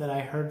things that I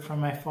heard from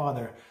my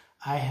Father,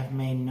 I have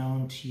made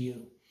known to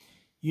you.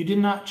 You did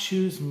not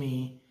choose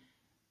me,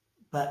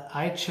 but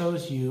I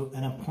chose you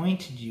and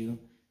appointed you,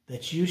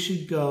 that you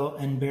should go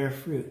and bear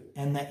fruit,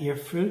 and that your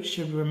fruit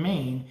should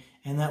remain,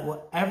 and that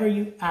whatever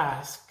you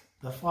ask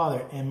the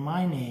Father in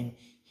my name,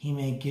 he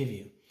may give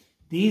you.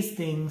 These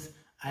things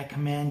I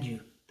command you,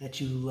 that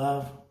you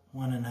love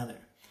one another.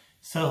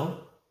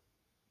 So,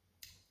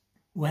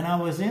 when I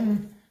was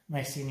in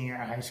my senior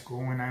year of high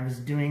school, when I was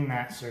doing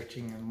that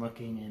searching and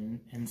looking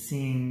and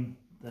seeing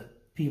the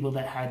people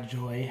that had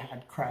joy,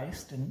 had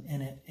Christ, and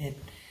it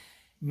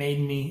made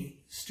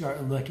me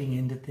start looking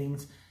into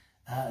things.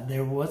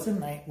 There was a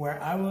night where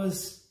I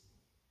was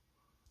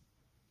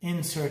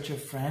in search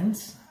of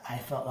friends. I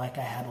felt like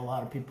I had a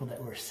lot of people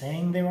that were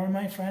saying they were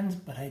my friends,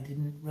 but I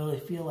didn't really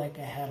feel like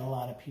I had a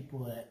lot of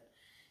people that,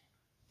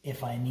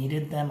 if I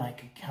needed them, I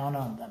could count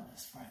on them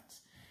as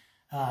friends.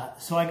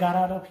 So I got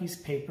out a piece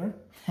of paper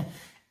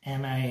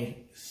and I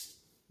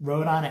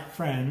wrote on it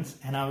friends,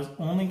 and I was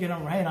only going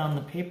to write on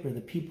the paper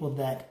the people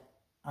that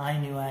I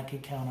knew I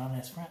could count on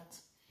as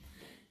friends.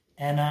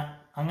 And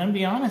I'm going to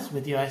be honest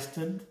with you, I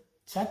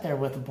sat there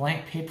with a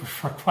blank paper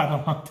for quite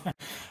a long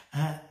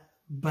time.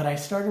 But I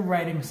started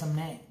writing some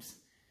names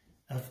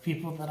of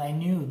people that I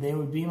knew they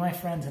would be my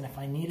friends, and if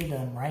I needed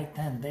them right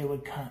then, they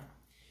would come.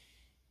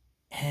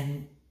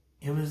 And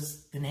it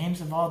was the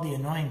names of all the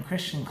annoying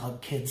Christian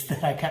club kids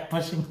that I kept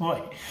pushing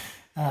away.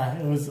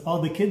 It was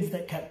all the kids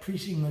that kept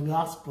preaching the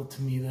gospel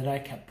to me that I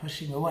kept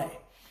pushing away.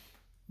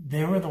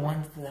 They were the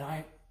ones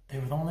they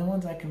were the only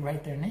ones I could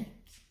write their names.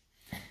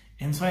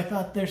 And so I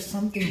thought there's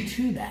something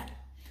to that.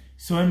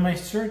 So in my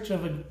search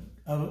of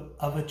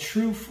a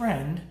true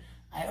friend,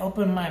 I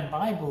opened my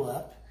Bible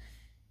up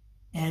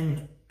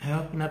and I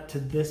opened up to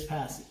this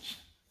passage.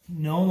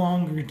 No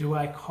longer do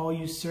I call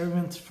you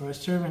servants, for a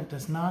servant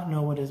does not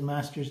know what his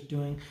master is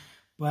doing,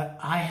 but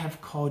I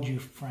have called you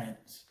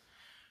friends.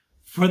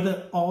 For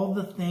all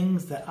the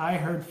things that I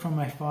heard from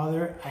my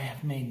Father, I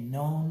have made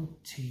known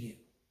to you.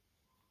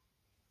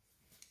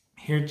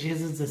 Here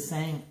Jesus is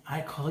saying,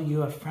 I call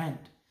you a friend.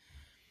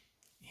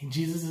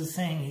 Jesus is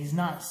saying he's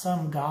not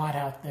some God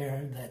out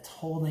there that's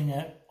holding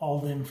all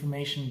the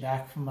information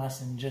back from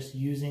us and just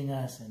using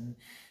us and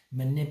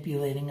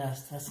manipulating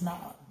us. That's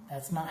not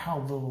how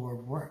the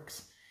Lord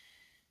works.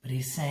 But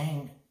he's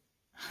saying,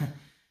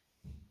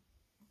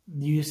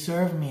 you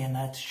serve me, and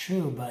that's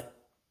true, but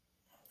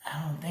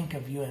I don't think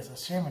of you as a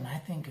servant. I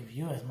think of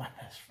you as my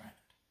best friend.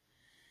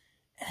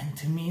 And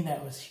to me,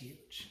 that was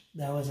huge.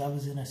 I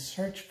was in a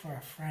search for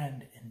a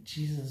friend, and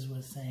Jesus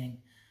was saying,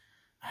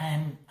 I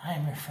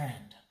am your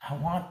friend. I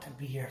want to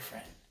be your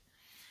friend.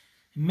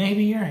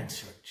 Maybe you're in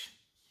search.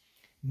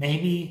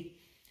 Maybe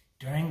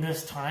during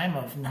this time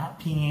of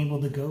not being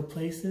able to go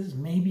places,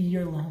 maybe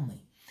you're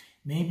lonely.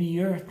 Maybe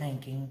you're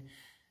thinking,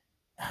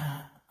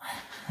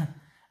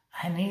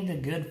 I need a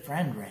good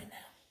friend right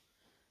now.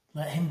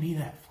 Let him be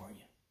that for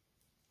you.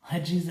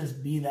 Let Jesus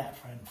be that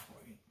friend for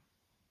you.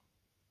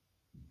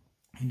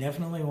 He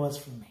definitely was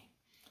for me.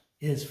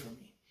 Is for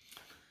me.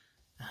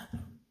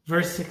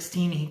 Verse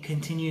 16, he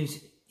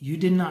continues, you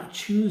did not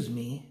choose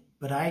me,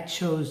 but I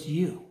chose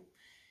you.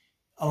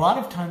 A lot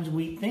of times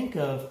we think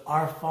of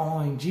our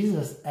following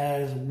Jesus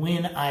as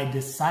when I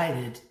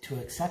decided to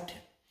accept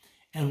him.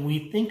 And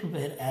we think of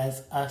it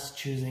as us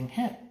choosing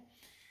him.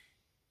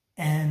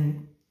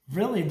 And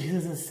really,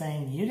 Jesus is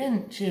saying, you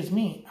didn't choose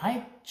me,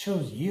 I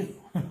chose you.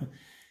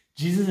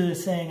 Jesus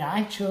is saying,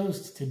 I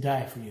chose to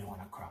die for you on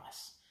a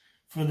cross.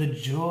 For the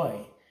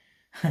joy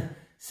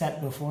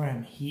set before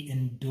him, he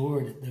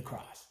endured the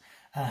cross.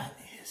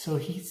 So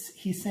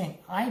he's saying,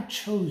 I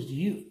chose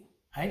you.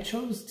 I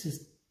chose to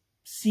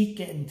seek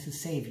it and to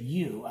save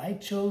you. I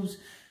chose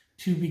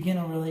to begin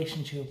a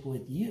relationship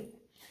with you.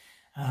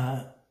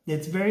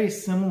 It's very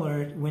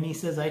similar when he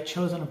says, I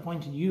chose and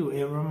appointed you.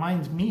 It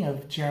reminds me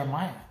of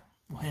Jeremiah.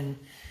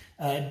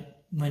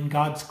 When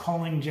God's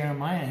calling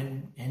Jeremiah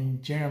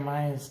and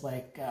Jeremiah is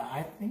like,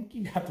 I think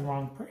you got the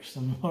wrong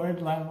person,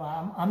 Lord.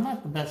 I'm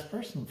not the best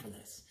person for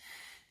this.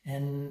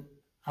 And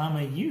I'm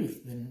a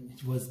youth. And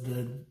it was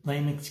the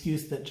lame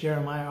excuse that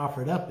Jeremiah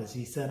offered up as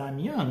he said, I'm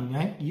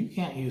young. You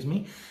can't use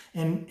me.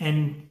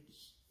 And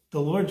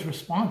the Lord's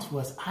response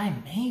was, I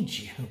made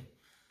you.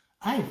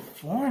 I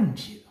formed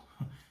you.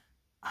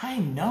 I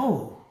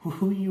know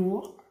who you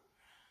are.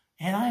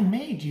 And I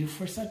made you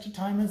for such a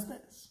time as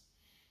this.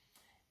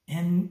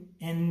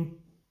 And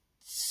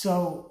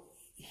so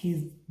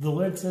the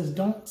Lord says,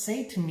 don't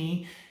say to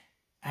me,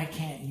 I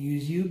can't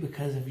use you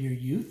because of your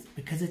youth,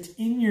 because it's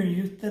in your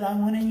youth that I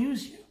want to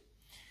use you.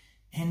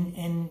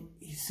 And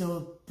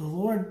so the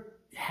Lord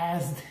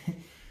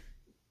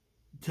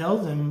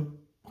tells him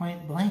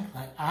point blank,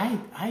 like,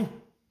 I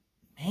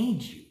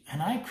made you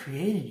and I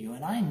created you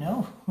and I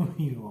know who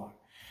you are.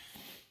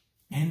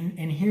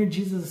 And here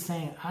Jesus is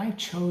saying, I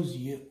chose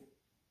you.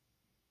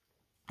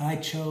 I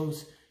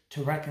chose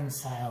to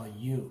reconcile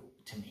you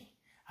to me.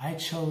 I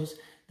chose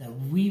that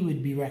we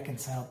would be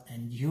reconciled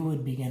and you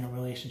would begin a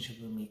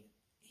relationship with me.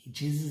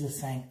 Jesus is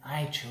saying,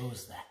 I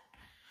chose that.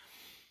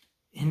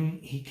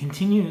 And he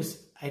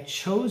continues, I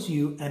chose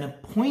you and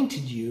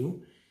appointed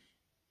you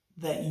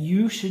that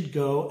you should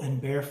go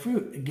and bear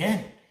fruit.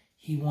 Again,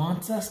 he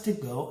wants us to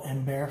go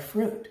and bear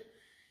fruit.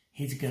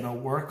 He's going to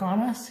work on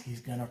us.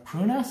 He's going to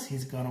prune us.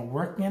 He's going to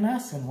work in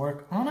us and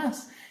work on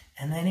us.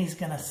 And then he's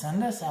going to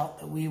send us out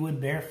that we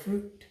would bear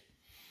fruit.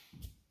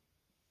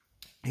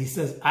 He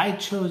says, I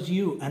chose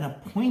you and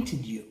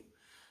appointed you.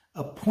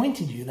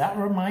 Appointed you. That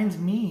reminds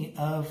me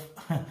of,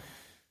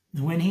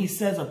 when he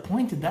says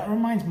appointed, that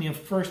reminds me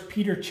of 1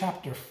 Peter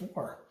chapter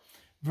 4,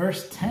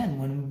 verse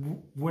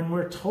 10, when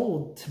we're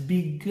told to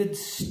be good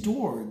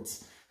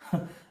stewards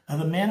of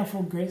the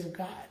manifold grace of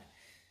God.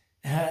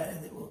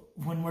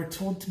 When we're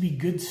told to be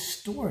good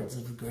stewards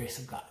of the grace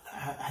of God,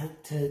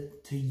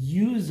 to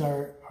use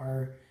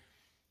our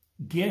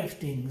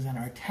giftings and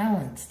our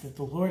talents that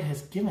the Lord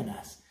has given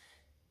us,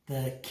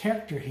 the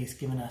character he's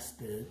given us,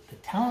 the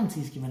talents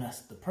he's given us,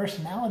 the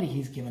personality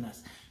he's given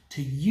us,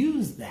 to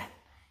use that.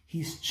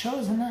 He's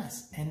chosen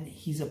us and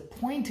he's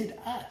appointed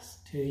us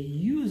to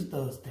use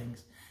those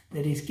things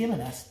that he's given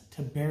us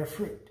to bear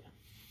fruit.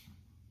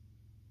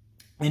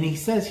 And he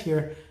says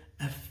here,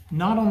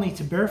 not only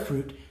to bear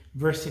fruit,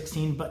 verse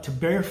 16, but to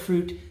bear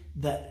fruit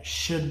that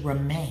should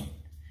remain.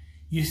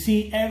 You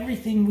see,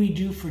 everything we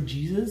do for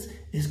Jesus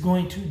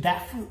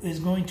that fruit is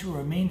going to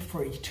remain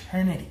for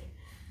eternity.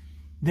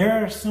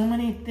 There are so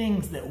many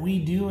things that we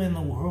do in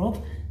the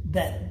world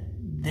that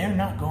they're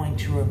not going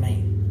to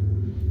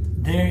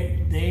remain.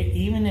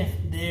 Even if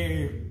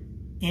their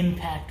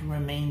impact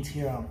remains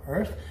here on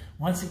earth,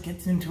 once it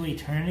gets into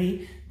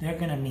eternity, they're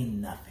going to mean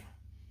nothing.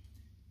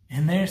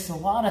 And there's a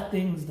lot of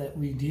things that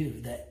we do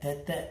that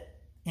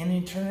in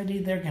eternity,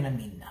 they're going to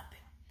mean nothing.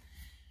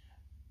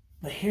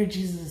 But here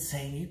Jesus is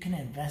saying you can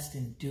invest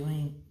in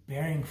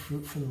bearing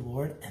fruit for the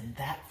Lord, and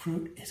that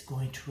fruit is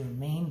going to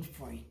remain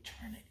for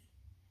eternity.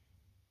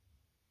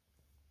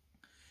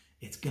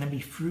 It's going to be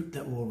fruit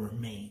that will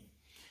remain.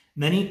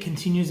 And then he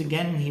continues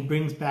again, and he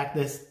brings back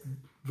this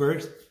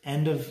verse,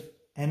 end of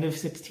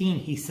 16.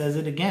 He says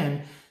it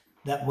again,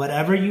 that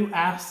whatever you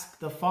ask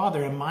the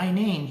Father in my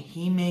name,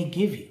 he may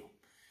give you.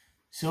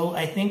 So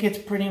I think it's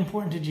pretty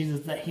important to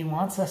Jesus that he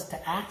wants us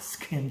to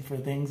ask him for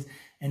things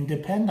and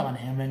depend on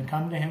him and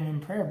come to him in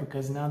prayer,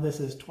 because now this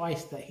is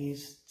twice that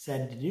he's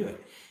said to do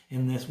it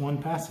in this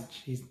one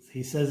passage.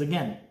 He says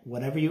again,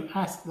 whatever you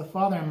ask the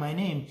Father in my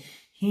name,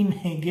 he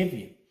may give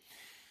you.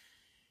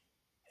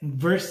 In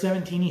verse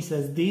 17, he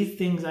says, these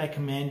things I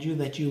command you,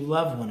 that you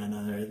love one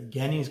another.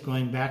 Again, he's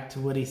going back to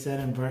what he said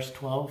in verse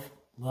 12.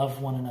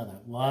 Love one another.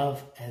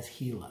 Love as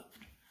he loved.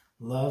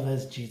 Love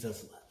as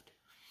Jesus loved.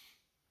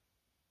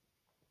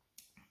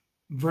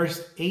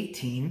 Verse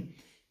 18,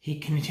 he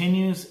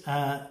continues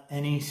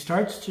and he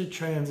starts to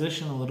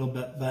transition a little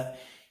bit, but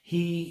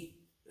he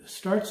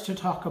starts to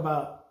talk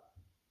about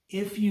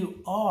if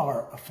you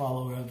are a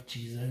follower of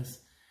Jesus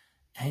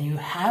and you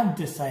have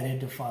decided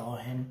to follow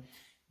him,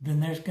 then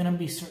there's going to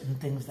be certain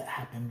things that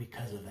happen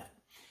because of that.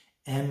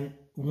 And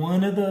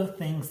one of the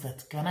things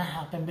that's going to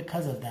happen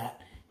because of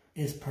that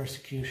is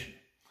persecution.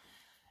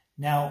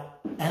 Now,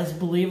 as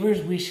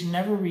believers, we should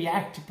never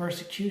react to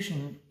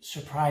persecution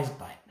surprised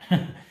by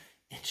it.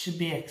 It should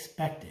be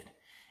expected.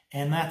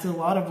 And that's a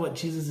lot of what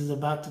Jesus is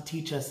about to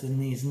teach us in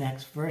these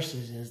next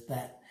verses, is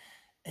that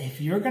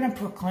if you're going to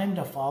proclaim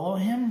to follow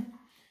him,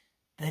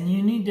 then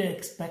you need to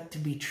expect to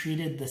be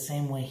treated the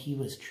same way he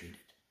was treated.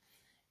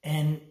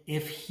 And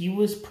if he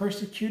was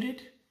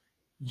persecuted,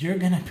 you're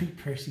going to be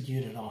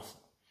persecuted also.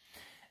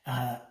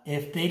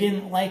 If they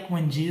didn't like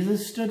when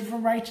Jesus stood for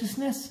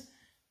righteousness,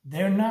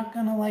 they're not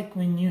going to like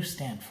when you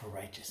stand for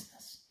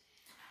righteousness.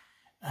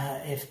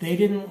 If they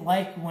didn't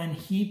like when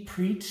he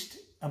preached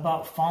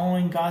about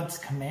following God's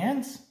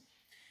commands,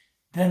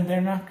 then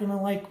they're not going to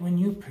like when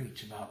you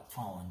preach about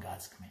following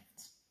God's commands.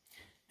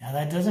 Now,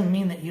 that doesn't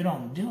mean that you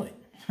don't do it.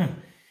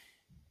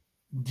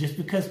 Just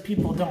because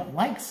people don't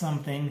like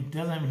something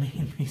doesn't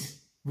mean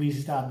we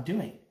stop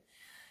doing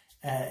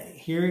it.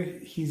 Here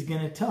he's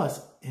going to tell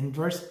us in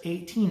verse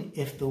 18,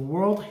 if the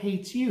world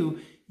hates you,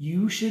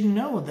 you should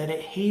know that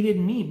it hated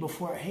me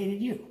before it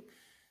hated you.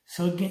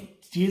 So again,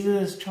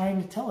 Jesus is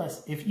trying to tell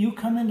us, if you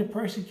come into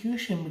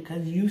persecution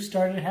because you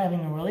started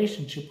having a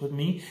relationship with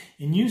me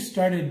and you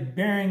started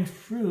bearing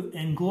fruit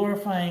and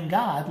glorifying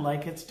God,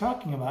 like it's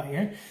talking about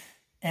here,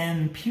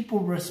 and people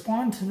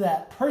respond to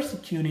that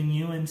persecuting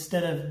you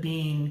instead of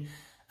being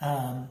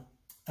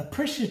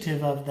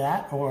appreciative of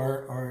that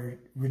or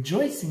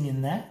rejoicing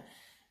in that,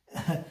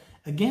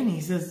 again,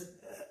 he says,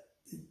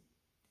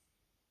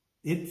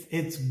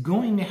 it's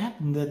going to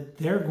happen that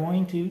they're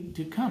going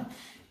to come.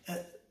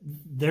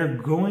 They're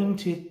going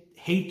to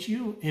hate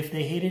you. If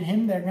they hated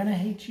him, they're going to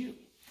hate you.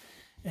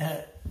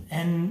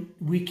 And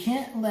we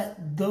can't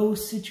let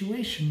those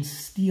situations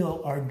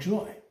steal our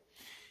joy.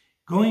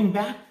 Going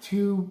back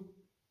to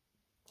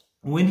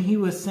when he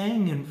was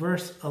saying in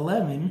verse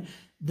 11,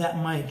 that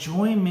my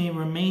joy may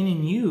remain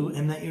in you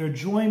and that your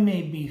joy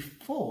may be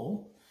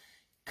full,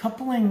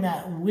 coupling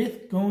that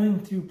with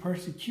going through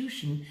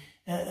persecution,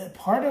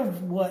 part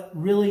of what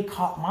really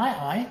caught my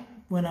eye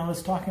when I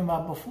was talking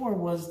about before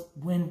was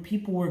when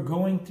people were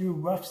going through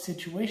rough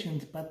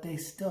situations, but they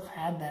still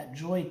had that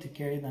joy to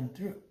carry them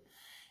through.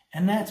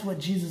 And that's what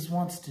Jesus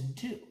wants to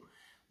do.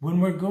 When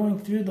we're going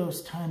through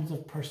those times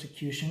of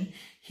persecution,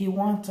 he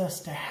wants us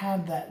to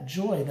have that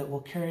joy that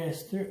will carry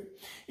us through.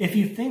 If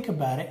you think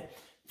about it,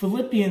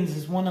 Philippians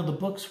is one of the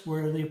books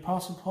where the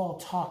Apostle Paul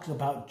talks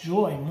about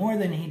joy more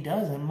than he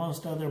does in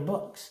most other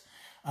books.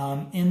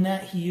 In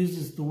that he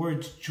uses the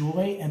words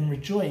joy and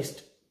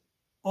rejoiced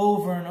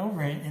over and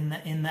over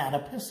in that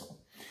epistle.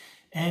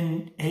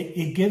 And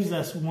it gives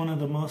us one of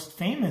the most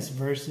famous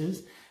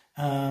verses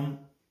in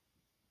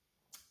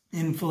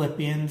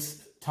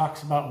Philippians,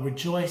 talks about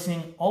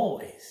rejoicing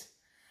always.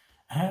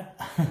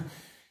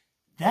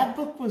 That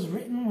book was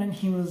written when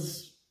he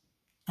was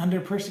under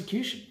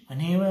persecution,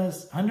 when he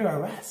was under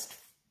arrest,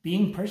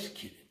 being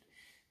persecuted.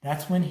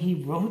 That's when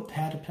he wrote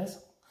that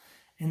epistle.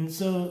 And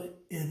so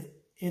it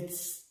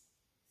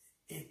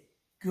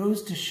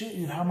goes to show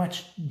you how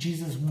much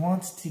Jesus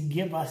wants to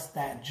give us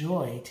that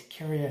joy to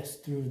carry us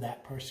through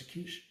that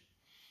persecution.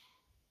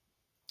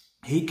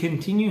 He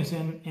continues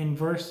in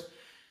verse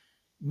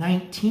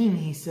 19,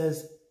 he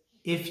says,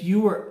 if you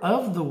were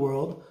of the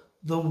world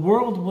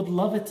would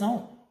love its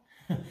own.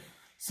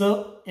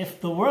 So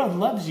if the world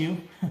loves you,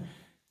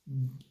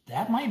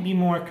 that might be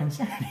more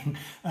concerning.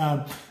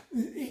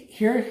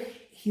 Here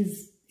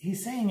he's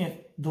saying if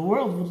the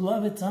world would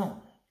love its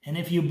own, and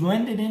if you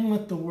blended in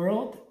with the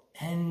world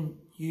and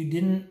you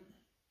didn't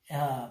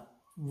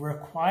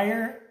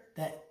require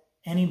that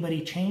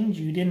anybody change,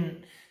 you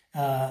didn't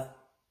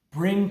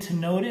bring to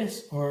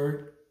notice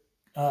or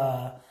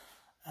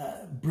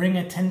bring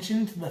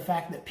attention to the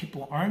fact that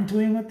people aren't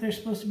doing what they're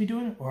supposed to be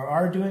doing or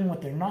are doing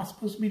what they're not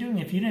supposed to be doing,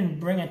 if you didn't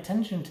bring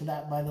attention to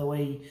that by the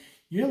way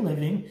you're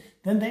living,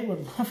 then they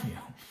would love you.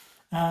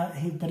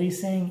 But he's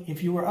saying,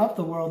 if you were of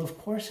the world, of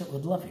course it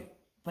would love you.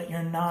 But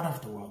you're not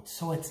of the world,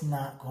 so it's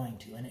not going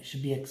to, and it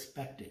should be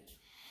expected.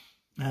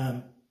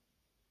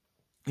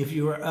 If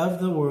you are of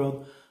the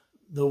world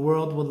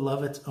would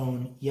love its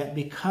own. Yet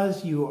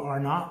because you are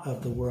not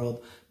of the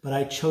world, but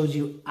I chose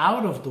you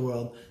out of the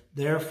world,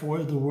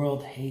 therefore the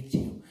world hates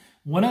you.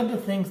 One of the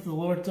things the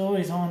Lord's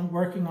always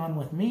working on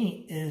with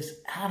me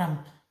is, Adam,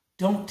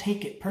 don't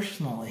take it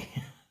personally.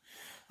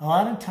 A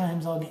lot of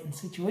times I'll get in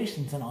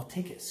situations and I'll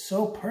take it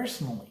so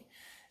personally.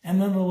 And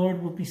then the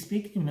Lord will be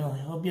speaking to me.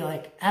 He'll be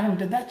like, Adam,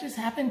 did that just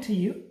happen to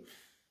you?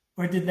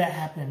 Or did that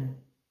happen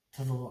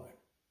to the Lord?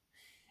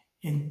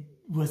 And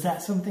was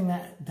that something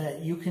that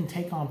you can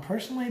take on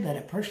personally, that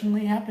it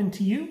personally happened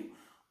to you?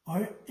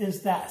 Or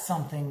is that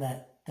something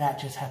that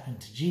just happened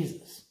to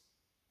Jesus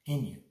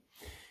in you?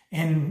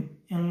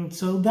 And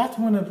so that's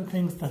one of the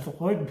things that the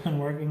Lord's been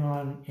working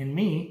on in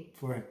me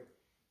for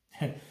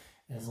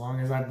as long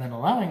as I've been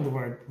allowing the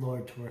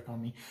Lord to work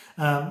on me.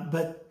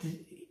 But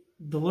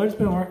the Lord's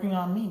been working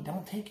on me.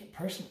 Don't take it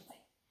personally.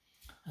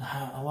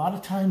 A lot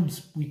of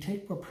times we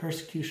take our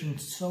persecution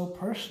so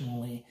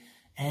personally,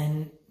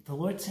 and the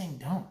Lord's saying,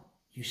 don't.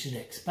 You should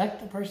expect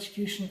the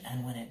persecution,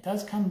 and when it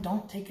does come,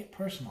 don't take it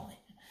personally.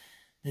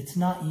 It's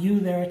not you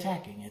they're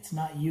attacking. It's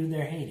not you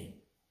they're hating.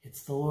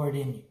 It's the Lord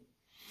in you.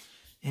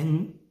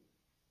 In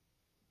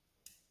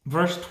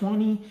verse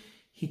 20,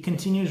 he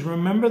continues,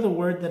 remember the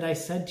word that I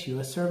said to you,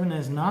 a servant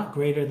is not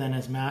greater than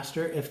his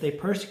master. If they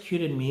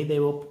persecuted me, they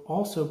will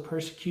also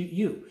persecute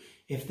you.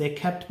 If they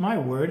kept my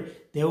word,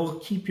 they will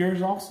keep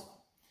yours also.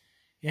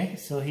 Okay,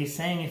 so he's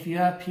saying if you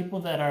have people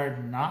that are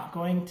not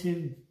going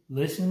to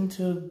listen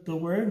to the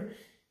word,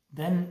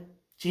 then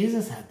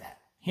Jesus had that.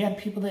 He had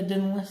people that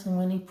didn't listen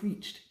when he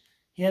preached.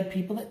 He had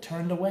people that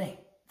turned away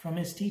from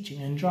his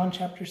teaching. In John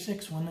chapter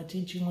 6, when the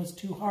teaching was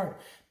too hard,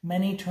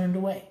 many turned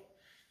away.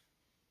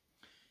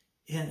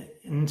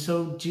 And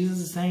so Jesus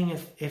is saying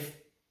if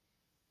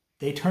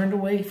they turned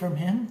away from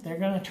him, they're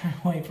going to turn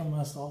away from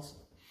us also.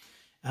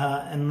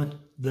 And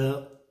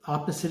the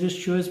opposite is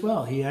true as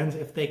well. He ends,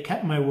 if they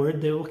kept my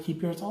word, they will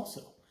keep yours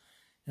also.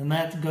 And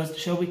that goes to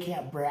show we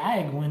can't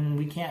brag when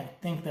we can't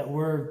think that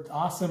we're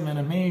awesome and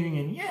amazing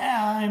and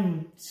yeah,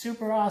 I'm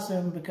super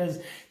awesome because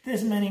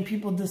this many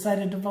people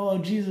decided to follow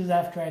Jesus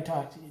after I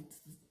talked.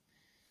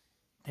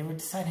 They were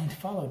deciding to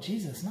follow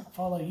Jesus, not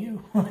follow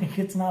you. Like,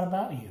 it's not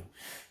about you.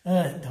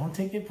 Don't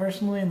take it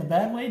personally in the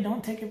bad way.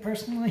 Don't take it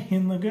personally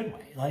in the good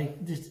way. Like,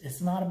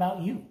 it's not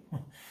about you.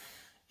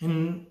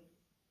 And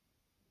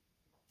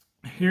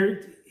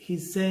here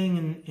he's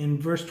saying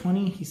in verse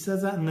 20, he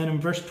says that, and then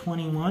in verse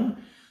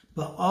 21,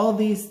 but all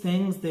these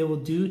things they will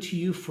do to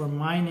you for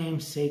my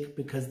name's sake,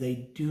 because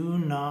they do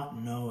not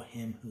know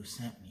him who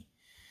sent me.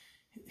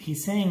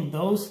 He's saying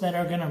those that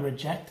are going to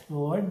reject the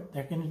Lord,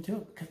 they're going to do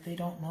it because they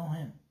don't know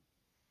him.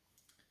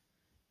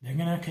 They're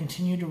going to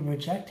continue to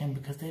reject him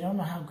because they don't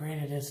know how great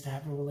it is to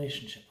have a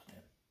relationship with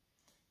him.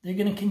 They're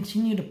going to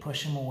continue to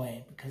push him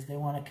away because they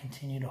want to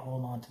continue to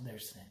hold on to their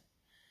sin.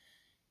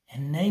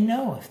 And they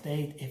know if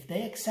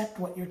they accept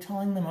what you're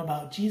telling them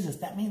about Jesus,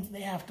 that means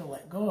they have to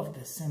let go of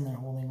this sin they're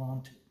holding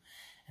on to.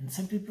 And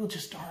some people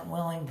just aren't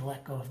willing to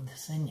let go of the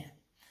sin yet.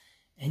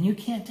 And you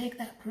can't take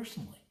that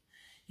personally.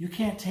 You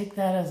can't take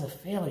that as a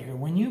failure.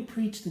 When you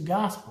preach the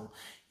gospel,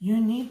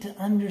 you need to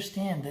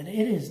understand that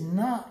it is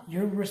not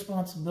your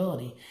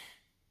responsibility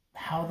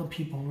how the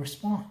people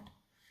respond.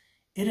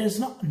 It is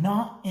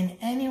not in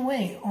any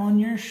way on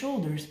your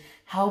shoulders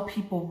how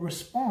people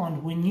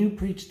respond when you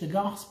preach the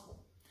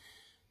gospel.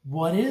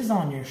 What is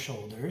on your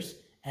shoulders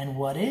and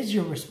what is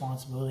your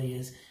responsibility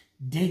is,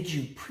 did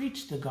you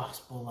preach the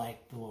gospel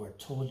like the Lord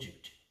told you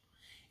to?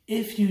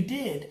 If you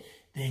did,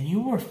 then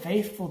you were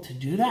faithful to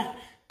do that.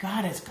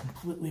 God is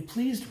completely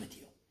pleased with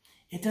you.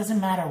 It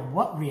doesn't matter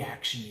what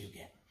reaction you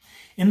get.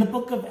 In the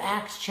book of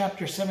Acts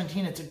chapter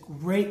 17, it's a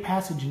great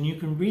passage and you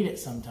can read it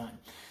sometime.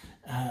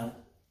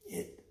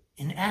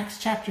 In Acts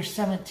chapter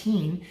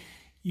 17,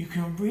 you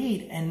can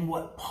read, and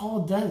what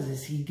Paul does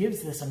is he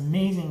gives this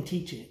amazing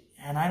teaching.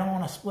 And I don't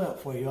want to spoil it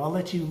for you. I'll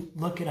let you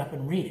look it up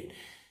and read it.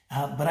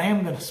 But I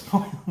am going to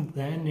spoil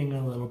the ending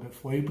a little bit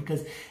for you,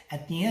 because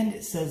at the end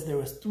it says there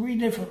was 3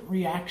 different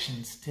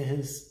reactions to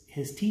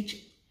his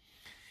teaching.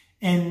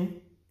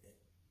 And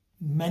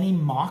many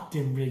mocked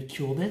and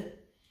ridiculed it.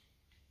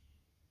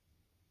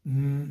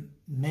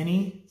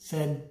 Many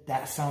said,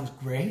 that sounds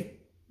great,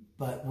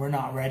 but we're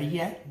not ready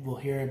yet. We'll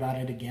hear about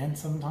it again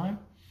sometime.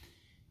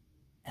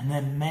 And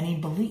then many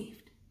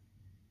believed.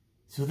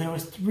 So there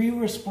was 3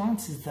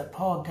 responses that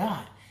Paul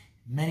got.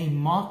 Many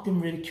mocked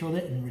and ridiculed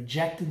it and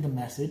rejected the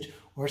message.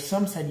 Or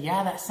some said,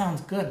 yeah, that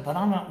sounds good, but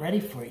I'm not ready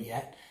for it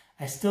yet.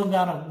 I still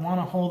want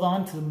to hold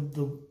on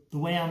to the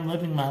way I'm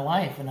living my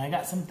life. And I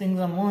got some things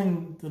I'm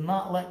willing to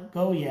not let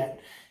go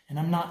yet. And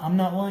I'm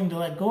not willing to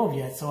let go of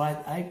yet. So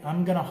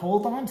I'm going to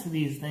hold on to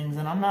these things.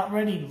 And I'm not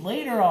ready.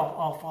 Later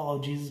I'll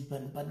follow Jesus,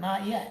 but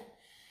not yet.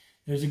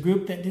 There's a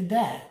group that did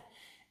that.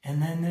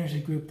 And then there's a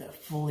group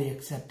that fully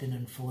accepted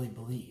and fully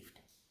believed.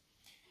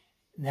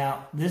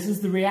 Now, this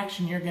is the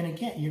reaction you're going to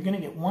get. You're going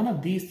to get one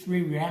of these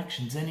 3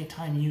 reactions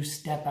anytime you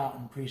step out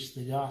and preach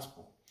the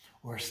gospel,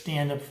 or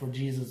stand up for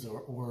Jesus,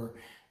 or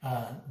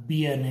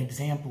be an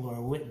example or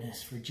a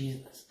witness for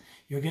Jesus.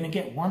 You're going to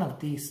get one of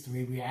these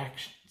 3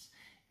 reactions.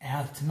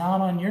 And it's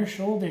not on your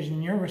shoulders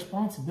and your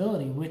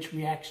responsibility which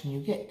reaction you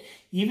get.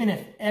 Even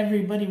if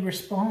everybody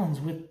responds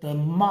with the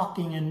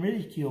mocking and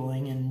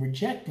ridiculing and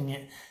rejecting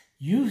it,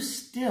 you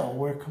still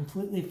were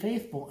completely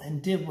faithful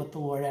and did what the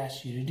Lord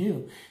asked you to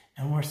do.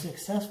 And we're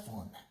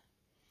successful in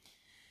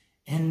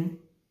that. And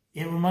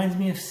it reminds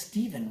me of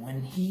Stephen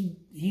when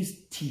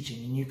he's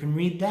teaching. And you can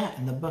read that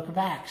in the book of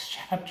Acts,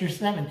 chapter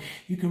 7.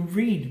 You can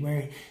read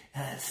where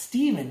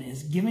Stephen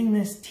is giving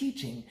this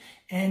teaching.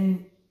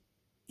 And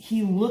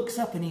he looks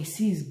up and he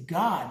sees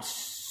God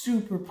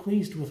super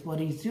pleased with what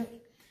he's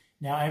doing.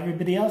 Now,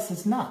 everybody else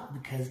is not,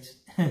 because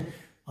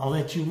a I'll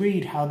let you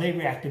read how they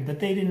reacted, but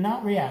they did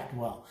not react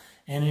well.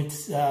 And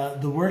it's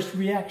the worst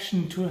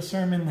reaction to a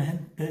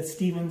sermon that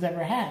Stephen's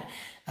ever had.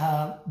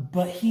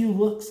 But he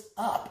looks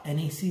up and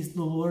he sees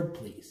the Lord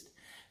pleased.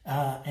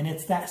 And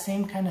it's that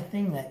same kind of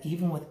thing that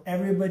even with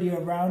everybody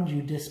around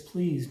you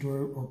displeased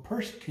or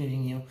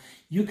persecuting you,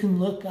 you can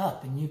look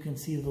up and you can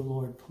see the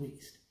Lord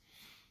pleased.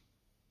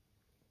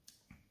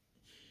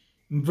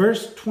 In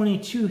verse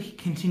 22, he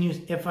continues,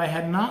 if I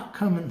had not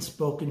come and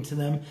spoken to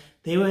them,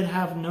 they would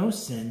have no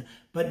sin,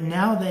 but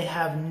now they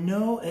have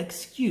no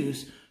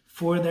excuse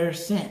for their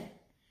sin.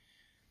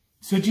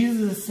 So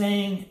Jesus is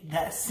saying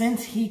that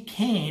since he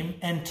came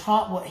and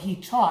taught what he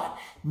taught,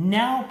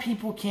 now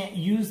people can't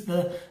use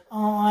the,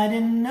 oh, I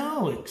didn't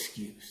know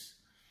excuse.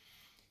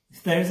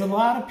 There's a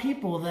lot of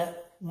people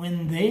that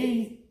when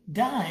they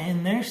die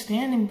and they're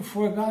standing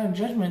before God in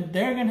judgment,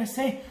 they're going to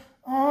say,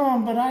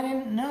 oh, but I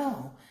didn't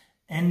know.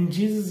 And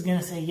Jesus is going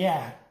to say,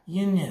 yeah,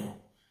 you knew.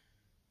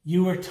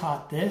 You were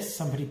taught this.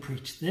 Somebody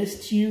preached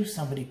this to you.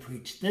 Somebody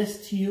preached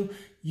this to you.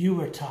 You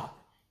were taught.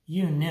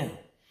 You knew.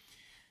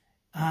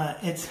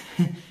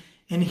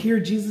 And here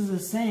Jesus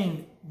is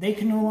saying they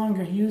can no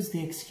longer use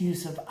the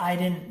excuse of I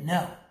didn't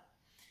know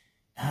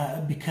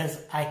because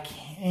I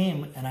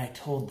came and I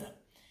told them.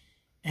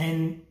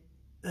 And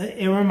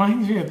it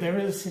reminds me of there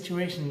was a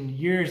situation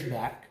years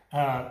back.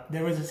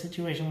 There was a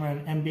situation where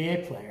an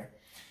NBA player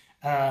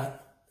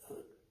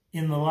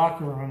in the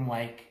locker room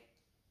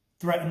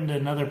threatened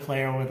another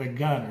player with a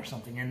gun or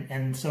something.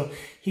 And so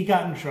he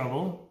got in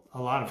trouble,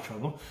 a lot of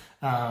trouble,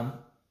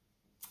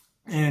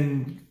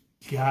 and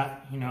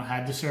got,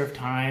 had to serve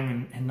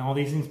time and all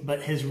these things.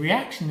 But his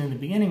reaction in the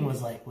beginning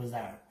was like, was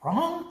that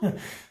wrong?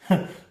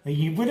 What do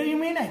you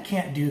mean I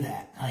can't do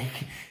that?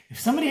 If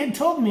somebody had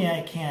told me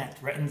I can't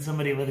threaten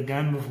somebody with a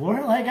gun before,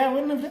 I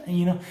wouldn't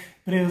have,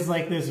 but it was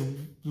like this,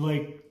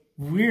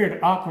 weird,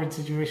 awkward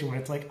situation where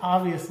it's like,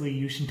 obviously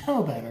you should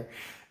know better.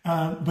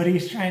 But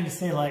he's trying to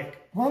say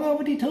well,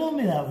 nobody told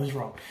me that was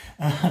wrong.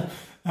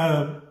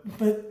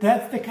 But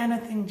that's the kind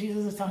of thing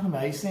Jesus is talking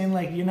about. He's saying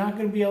you're not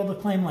going to be able to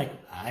claim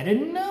I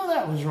didn't know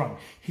that was wrong.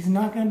 He's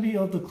not going to be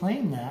able to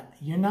claim that.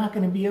 You're not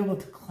going to be able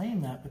to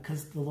claim that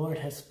because the Lord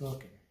has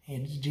spoken.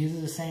 And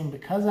Jesus is saying,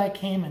 because I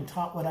came and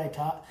taught what I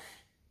taught,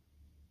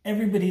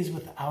 everybody's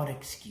without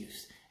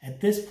excuse.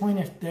 At this point,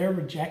 if they're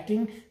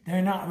rejecting,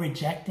 they're not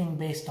rejecting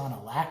based on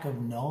a lack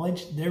of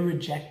knowledge. They're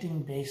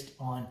rejecting based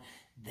on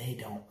they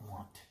don't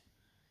want.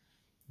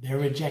 They're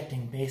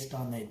rejecting based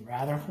on they'd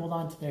rather hold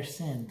on to their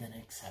sin than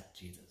accept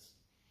Jesus.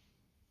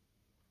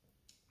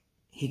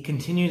 He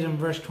continues in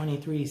verse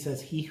 23. He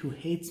says, he who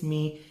hates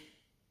me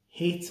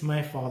hates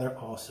my Father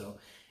also.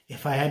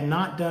 If I had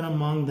not done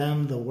among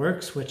them the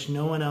works which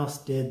no one else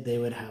did, they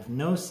would have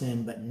no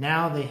sin. But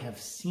now they have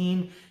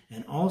seen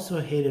and also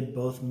hated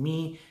both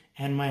me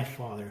and my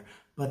Father.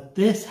 But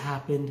this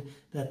happened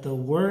that the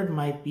word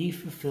might be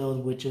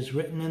fulfilled, which is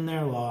written in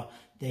their law.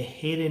 They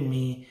hated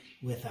me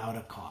without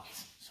a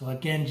cause. So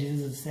again,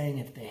 Jesus is saying,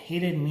 if they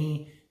hated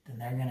me, then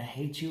they're going to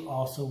hate you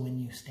also when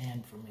you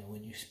stand for me,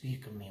 when you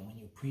speak of me, when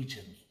you preach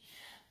of me.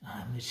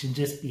 It should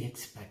just be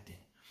expected.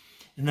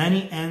 And then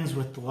he ends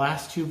with the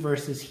last two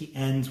verses. He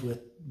ends with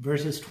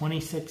verses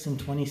 26 and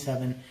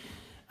 27,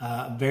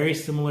 very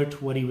similar to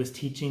what he was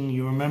teaching.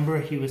 You remember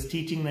he was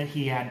teaching that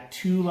he had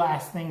two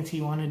last things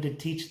he wanted to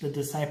teach the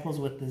disciples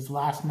with his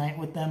last night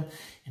with them.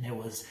 And it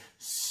was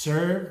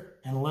serve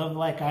and love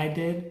like I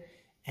did,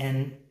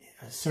 and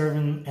serve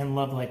and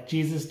love like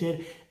Jesus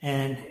did.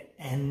 And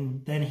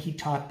then he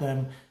taught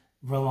them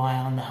rely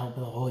on the help of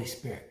the Holy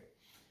Spirit.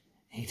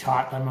 He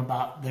taught them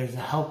about there's a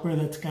helper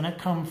that's going to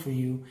come for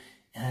you,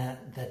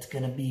 that's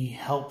going to be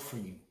help for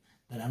you,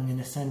 that I'm going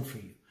to send for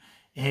you.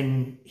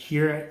 And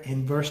here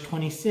in verse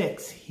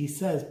 26, he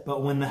says,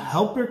 but when the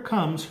helper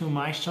comes, whom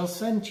I shall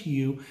send to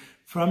you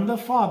from the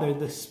Father,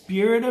 the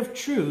Spirit of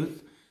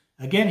truth.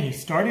 Again, he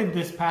started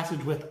this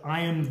passage with,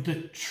 I am the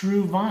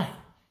true vine.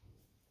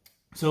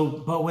 So,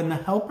 but when the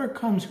helper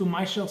comes, whom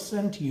I shall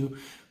send to you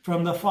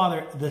from the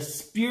Father, the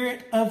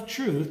Spirit of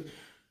truth,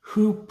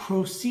 who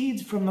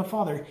proceeds from the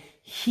Father,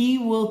 he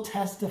will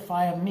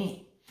testify of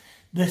me.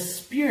 The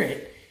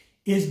Spirit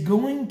is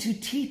going to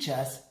teach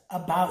us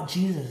about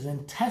Jesus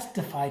and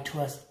testify to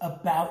us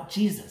about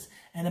Jesus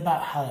and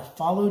about how to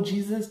follow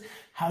Jesus,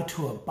 how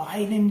to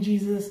abide in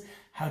Jesus,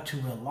 how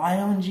to rely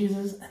on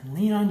Jesus and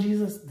lean on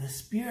Jesus. The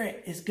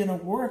Spirit is going to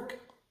work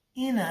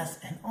in us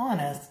and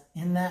on us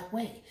in that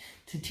way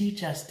to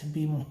teach us to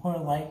be more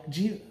like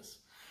Jesus.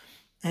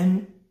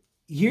 And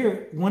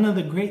here, one of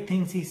the great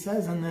things he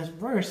says in this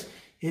verse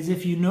is,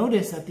 if you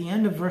notice at the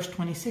end of verse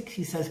 26,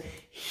 he says,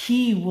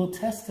 he will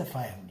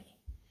testify of me.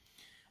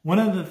 One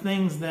of the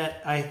things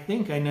that I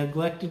think I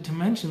neglected to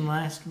mention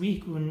last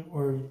week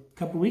or a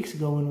couple weeks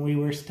ago when we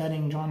were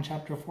studying John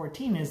chapter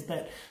 14 is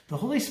that the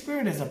Holy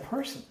Spirit is a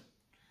person.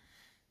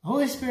 The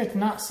Holy Spirit's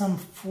not some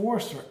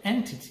force or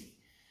entity.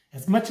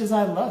 As much as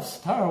I love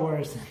Star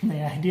Wars and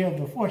the idea of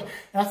the Force,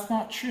 that's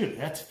not true.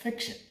 That's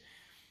fiction.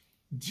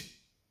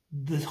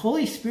 The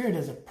Holy Spirit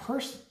is a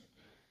person.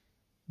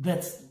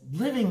 that's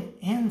living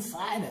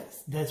inside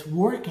us, that's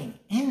working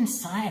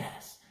inside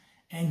us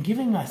and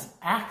giving us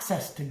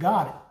access to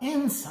God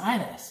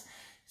inside us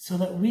so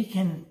that we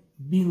can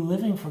be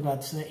living for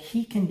God, so that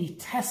he can be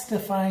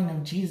testifying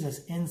of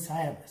Jesus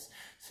inside of us,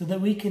 so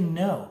that we can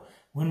know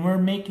when we're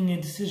making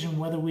a decision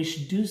whether we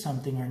should do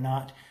something or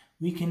not,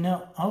 we can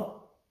know,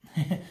 oh,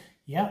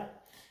 yeah,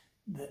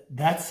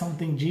 that's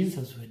something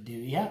Jesus would do.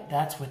 Yeah,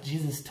 that's what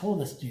Jesus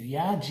told us to do.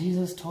 Yeah,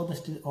 Jesus told us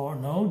to, or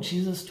no,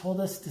 Jesus told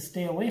us to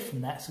stay away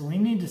from that. So we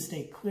need to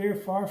stay clear,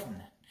 far from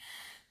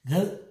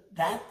that.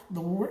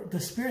 The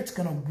Spirit's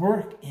going to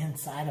work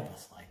inside of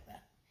us like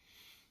that.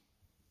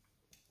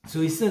 So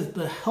he says,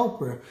 the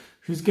helper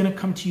who's going to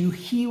come to you,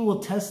 he will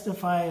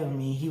testify of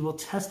me. He will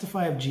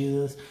testify of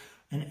Jesus.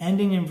 And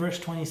ending in verse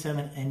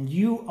 27, and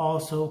you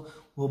also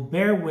will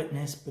bear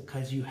witness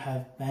because you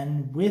have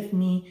been with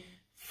me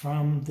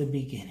from the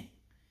beginning.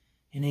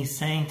 And he's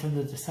saying to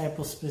the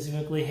disciples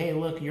specifically, hey,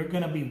 look, you're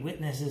going to be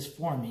witnesses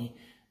for me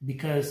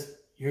because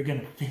you're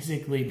going to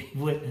physically be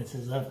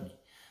witnesses of me.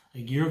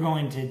 Like, you're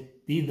going to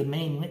be the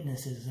main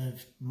witnesses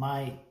of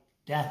my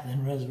death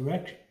and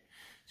resurrection.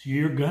 So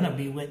you're going to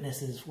be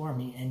witnesses for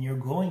me, and you're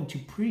going to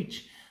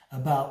preach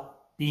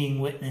about being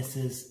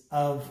witnesses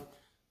of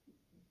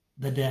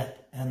the death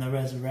and the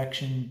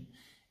resurrection,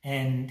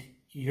 and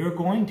you're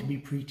going to be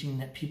preaching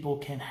that people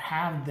can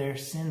have their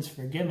sins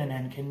forgiven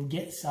and can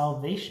get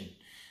salvation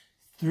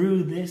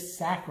through this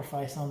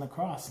sacrifice on the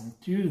cross and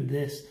through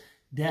this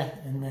death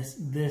and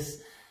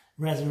this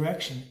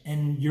resurrection.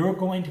 And you're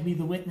going to be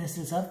the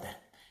witnesses of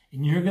that.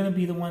 And you're going to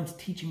be the ones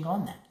teaching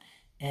on that.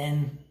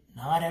 And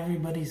not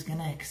everybody's going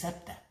to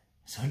accept that.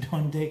 So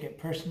don't take it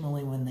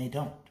personally when they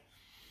don't.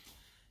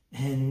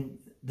 And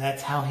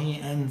that's how he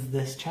ends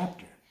this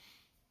chapter.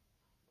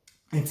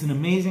 It's an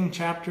amazing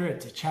chapter.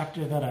 It's a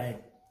chapter that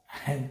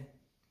I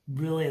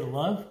really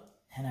love,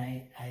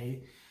 and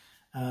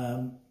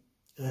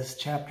this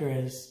chapter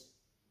is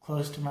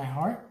close to my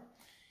heart,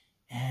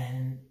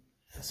 and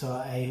so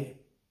I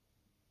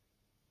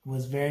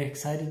was very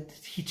excited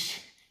to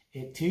teach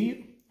it to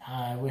you.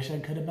 I wish I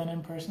could have been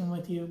in person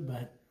with you,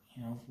 but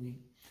you know, we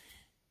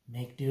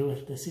make do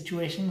with the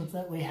situations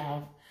that we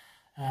have.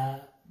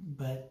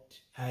 But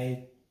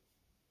I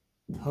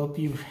hope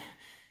you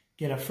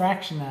get a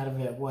fraction out of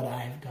it what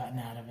I've gotten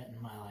out of it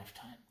in my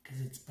lifetime,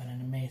 because it's been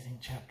an amazing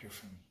chapter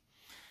for me.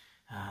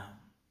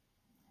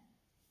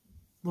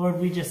 Lord,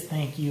 we just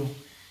thank you.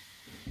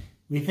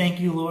 We thank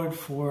you, Lord,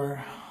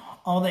 for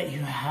all that you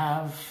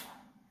have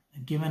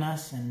given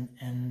us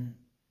and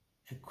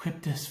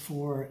equipped us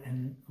for.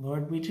 And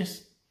Lord, we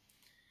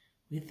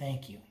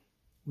thank you.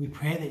 We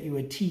pray that you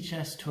would teach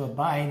us to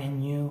abide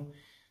in you,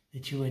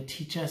 that you would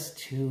teach us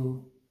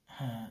to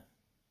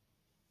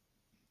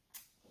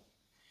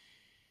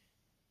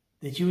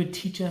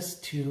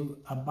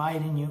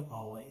abide in you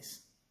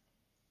always.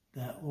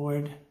 That,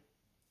 Lord,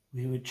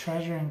 we would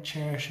treasure and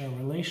cherish our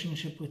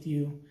relationship with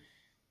you,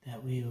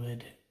 that we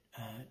would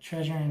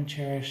treasure and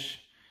cherish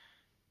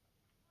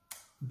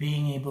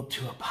being able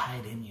to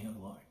abide in you,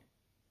 Lord.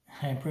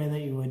 I pray that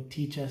you would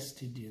teach us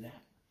to do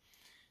that.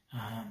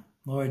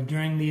 Lord,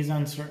 during these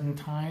uncertain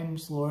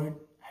times, Lord,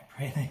 I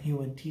pray that you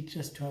would teach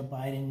us to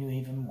abide in you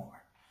even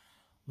more.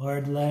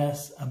 Lord, let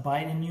us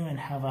abide in you and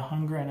have a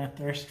hunger and a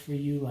thirst for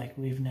you like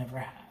we've never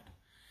had.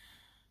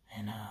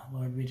 And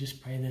Lord, we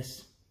just pray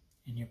this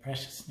in your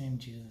precious name,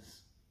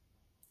 Jesus.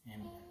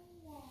 Amen.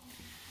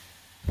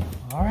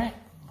 All right.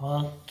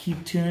 Well,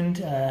 keep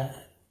tuned.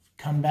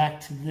 Come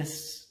back to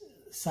this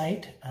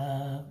site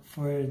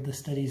for the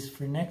studies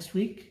for next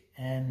week,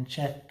 and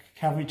check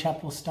Calvary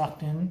Chapel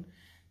Stockton's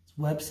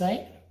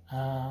website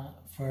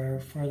for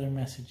further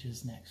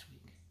messages next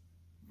week.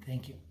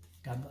 Thank you.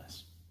 God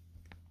bless.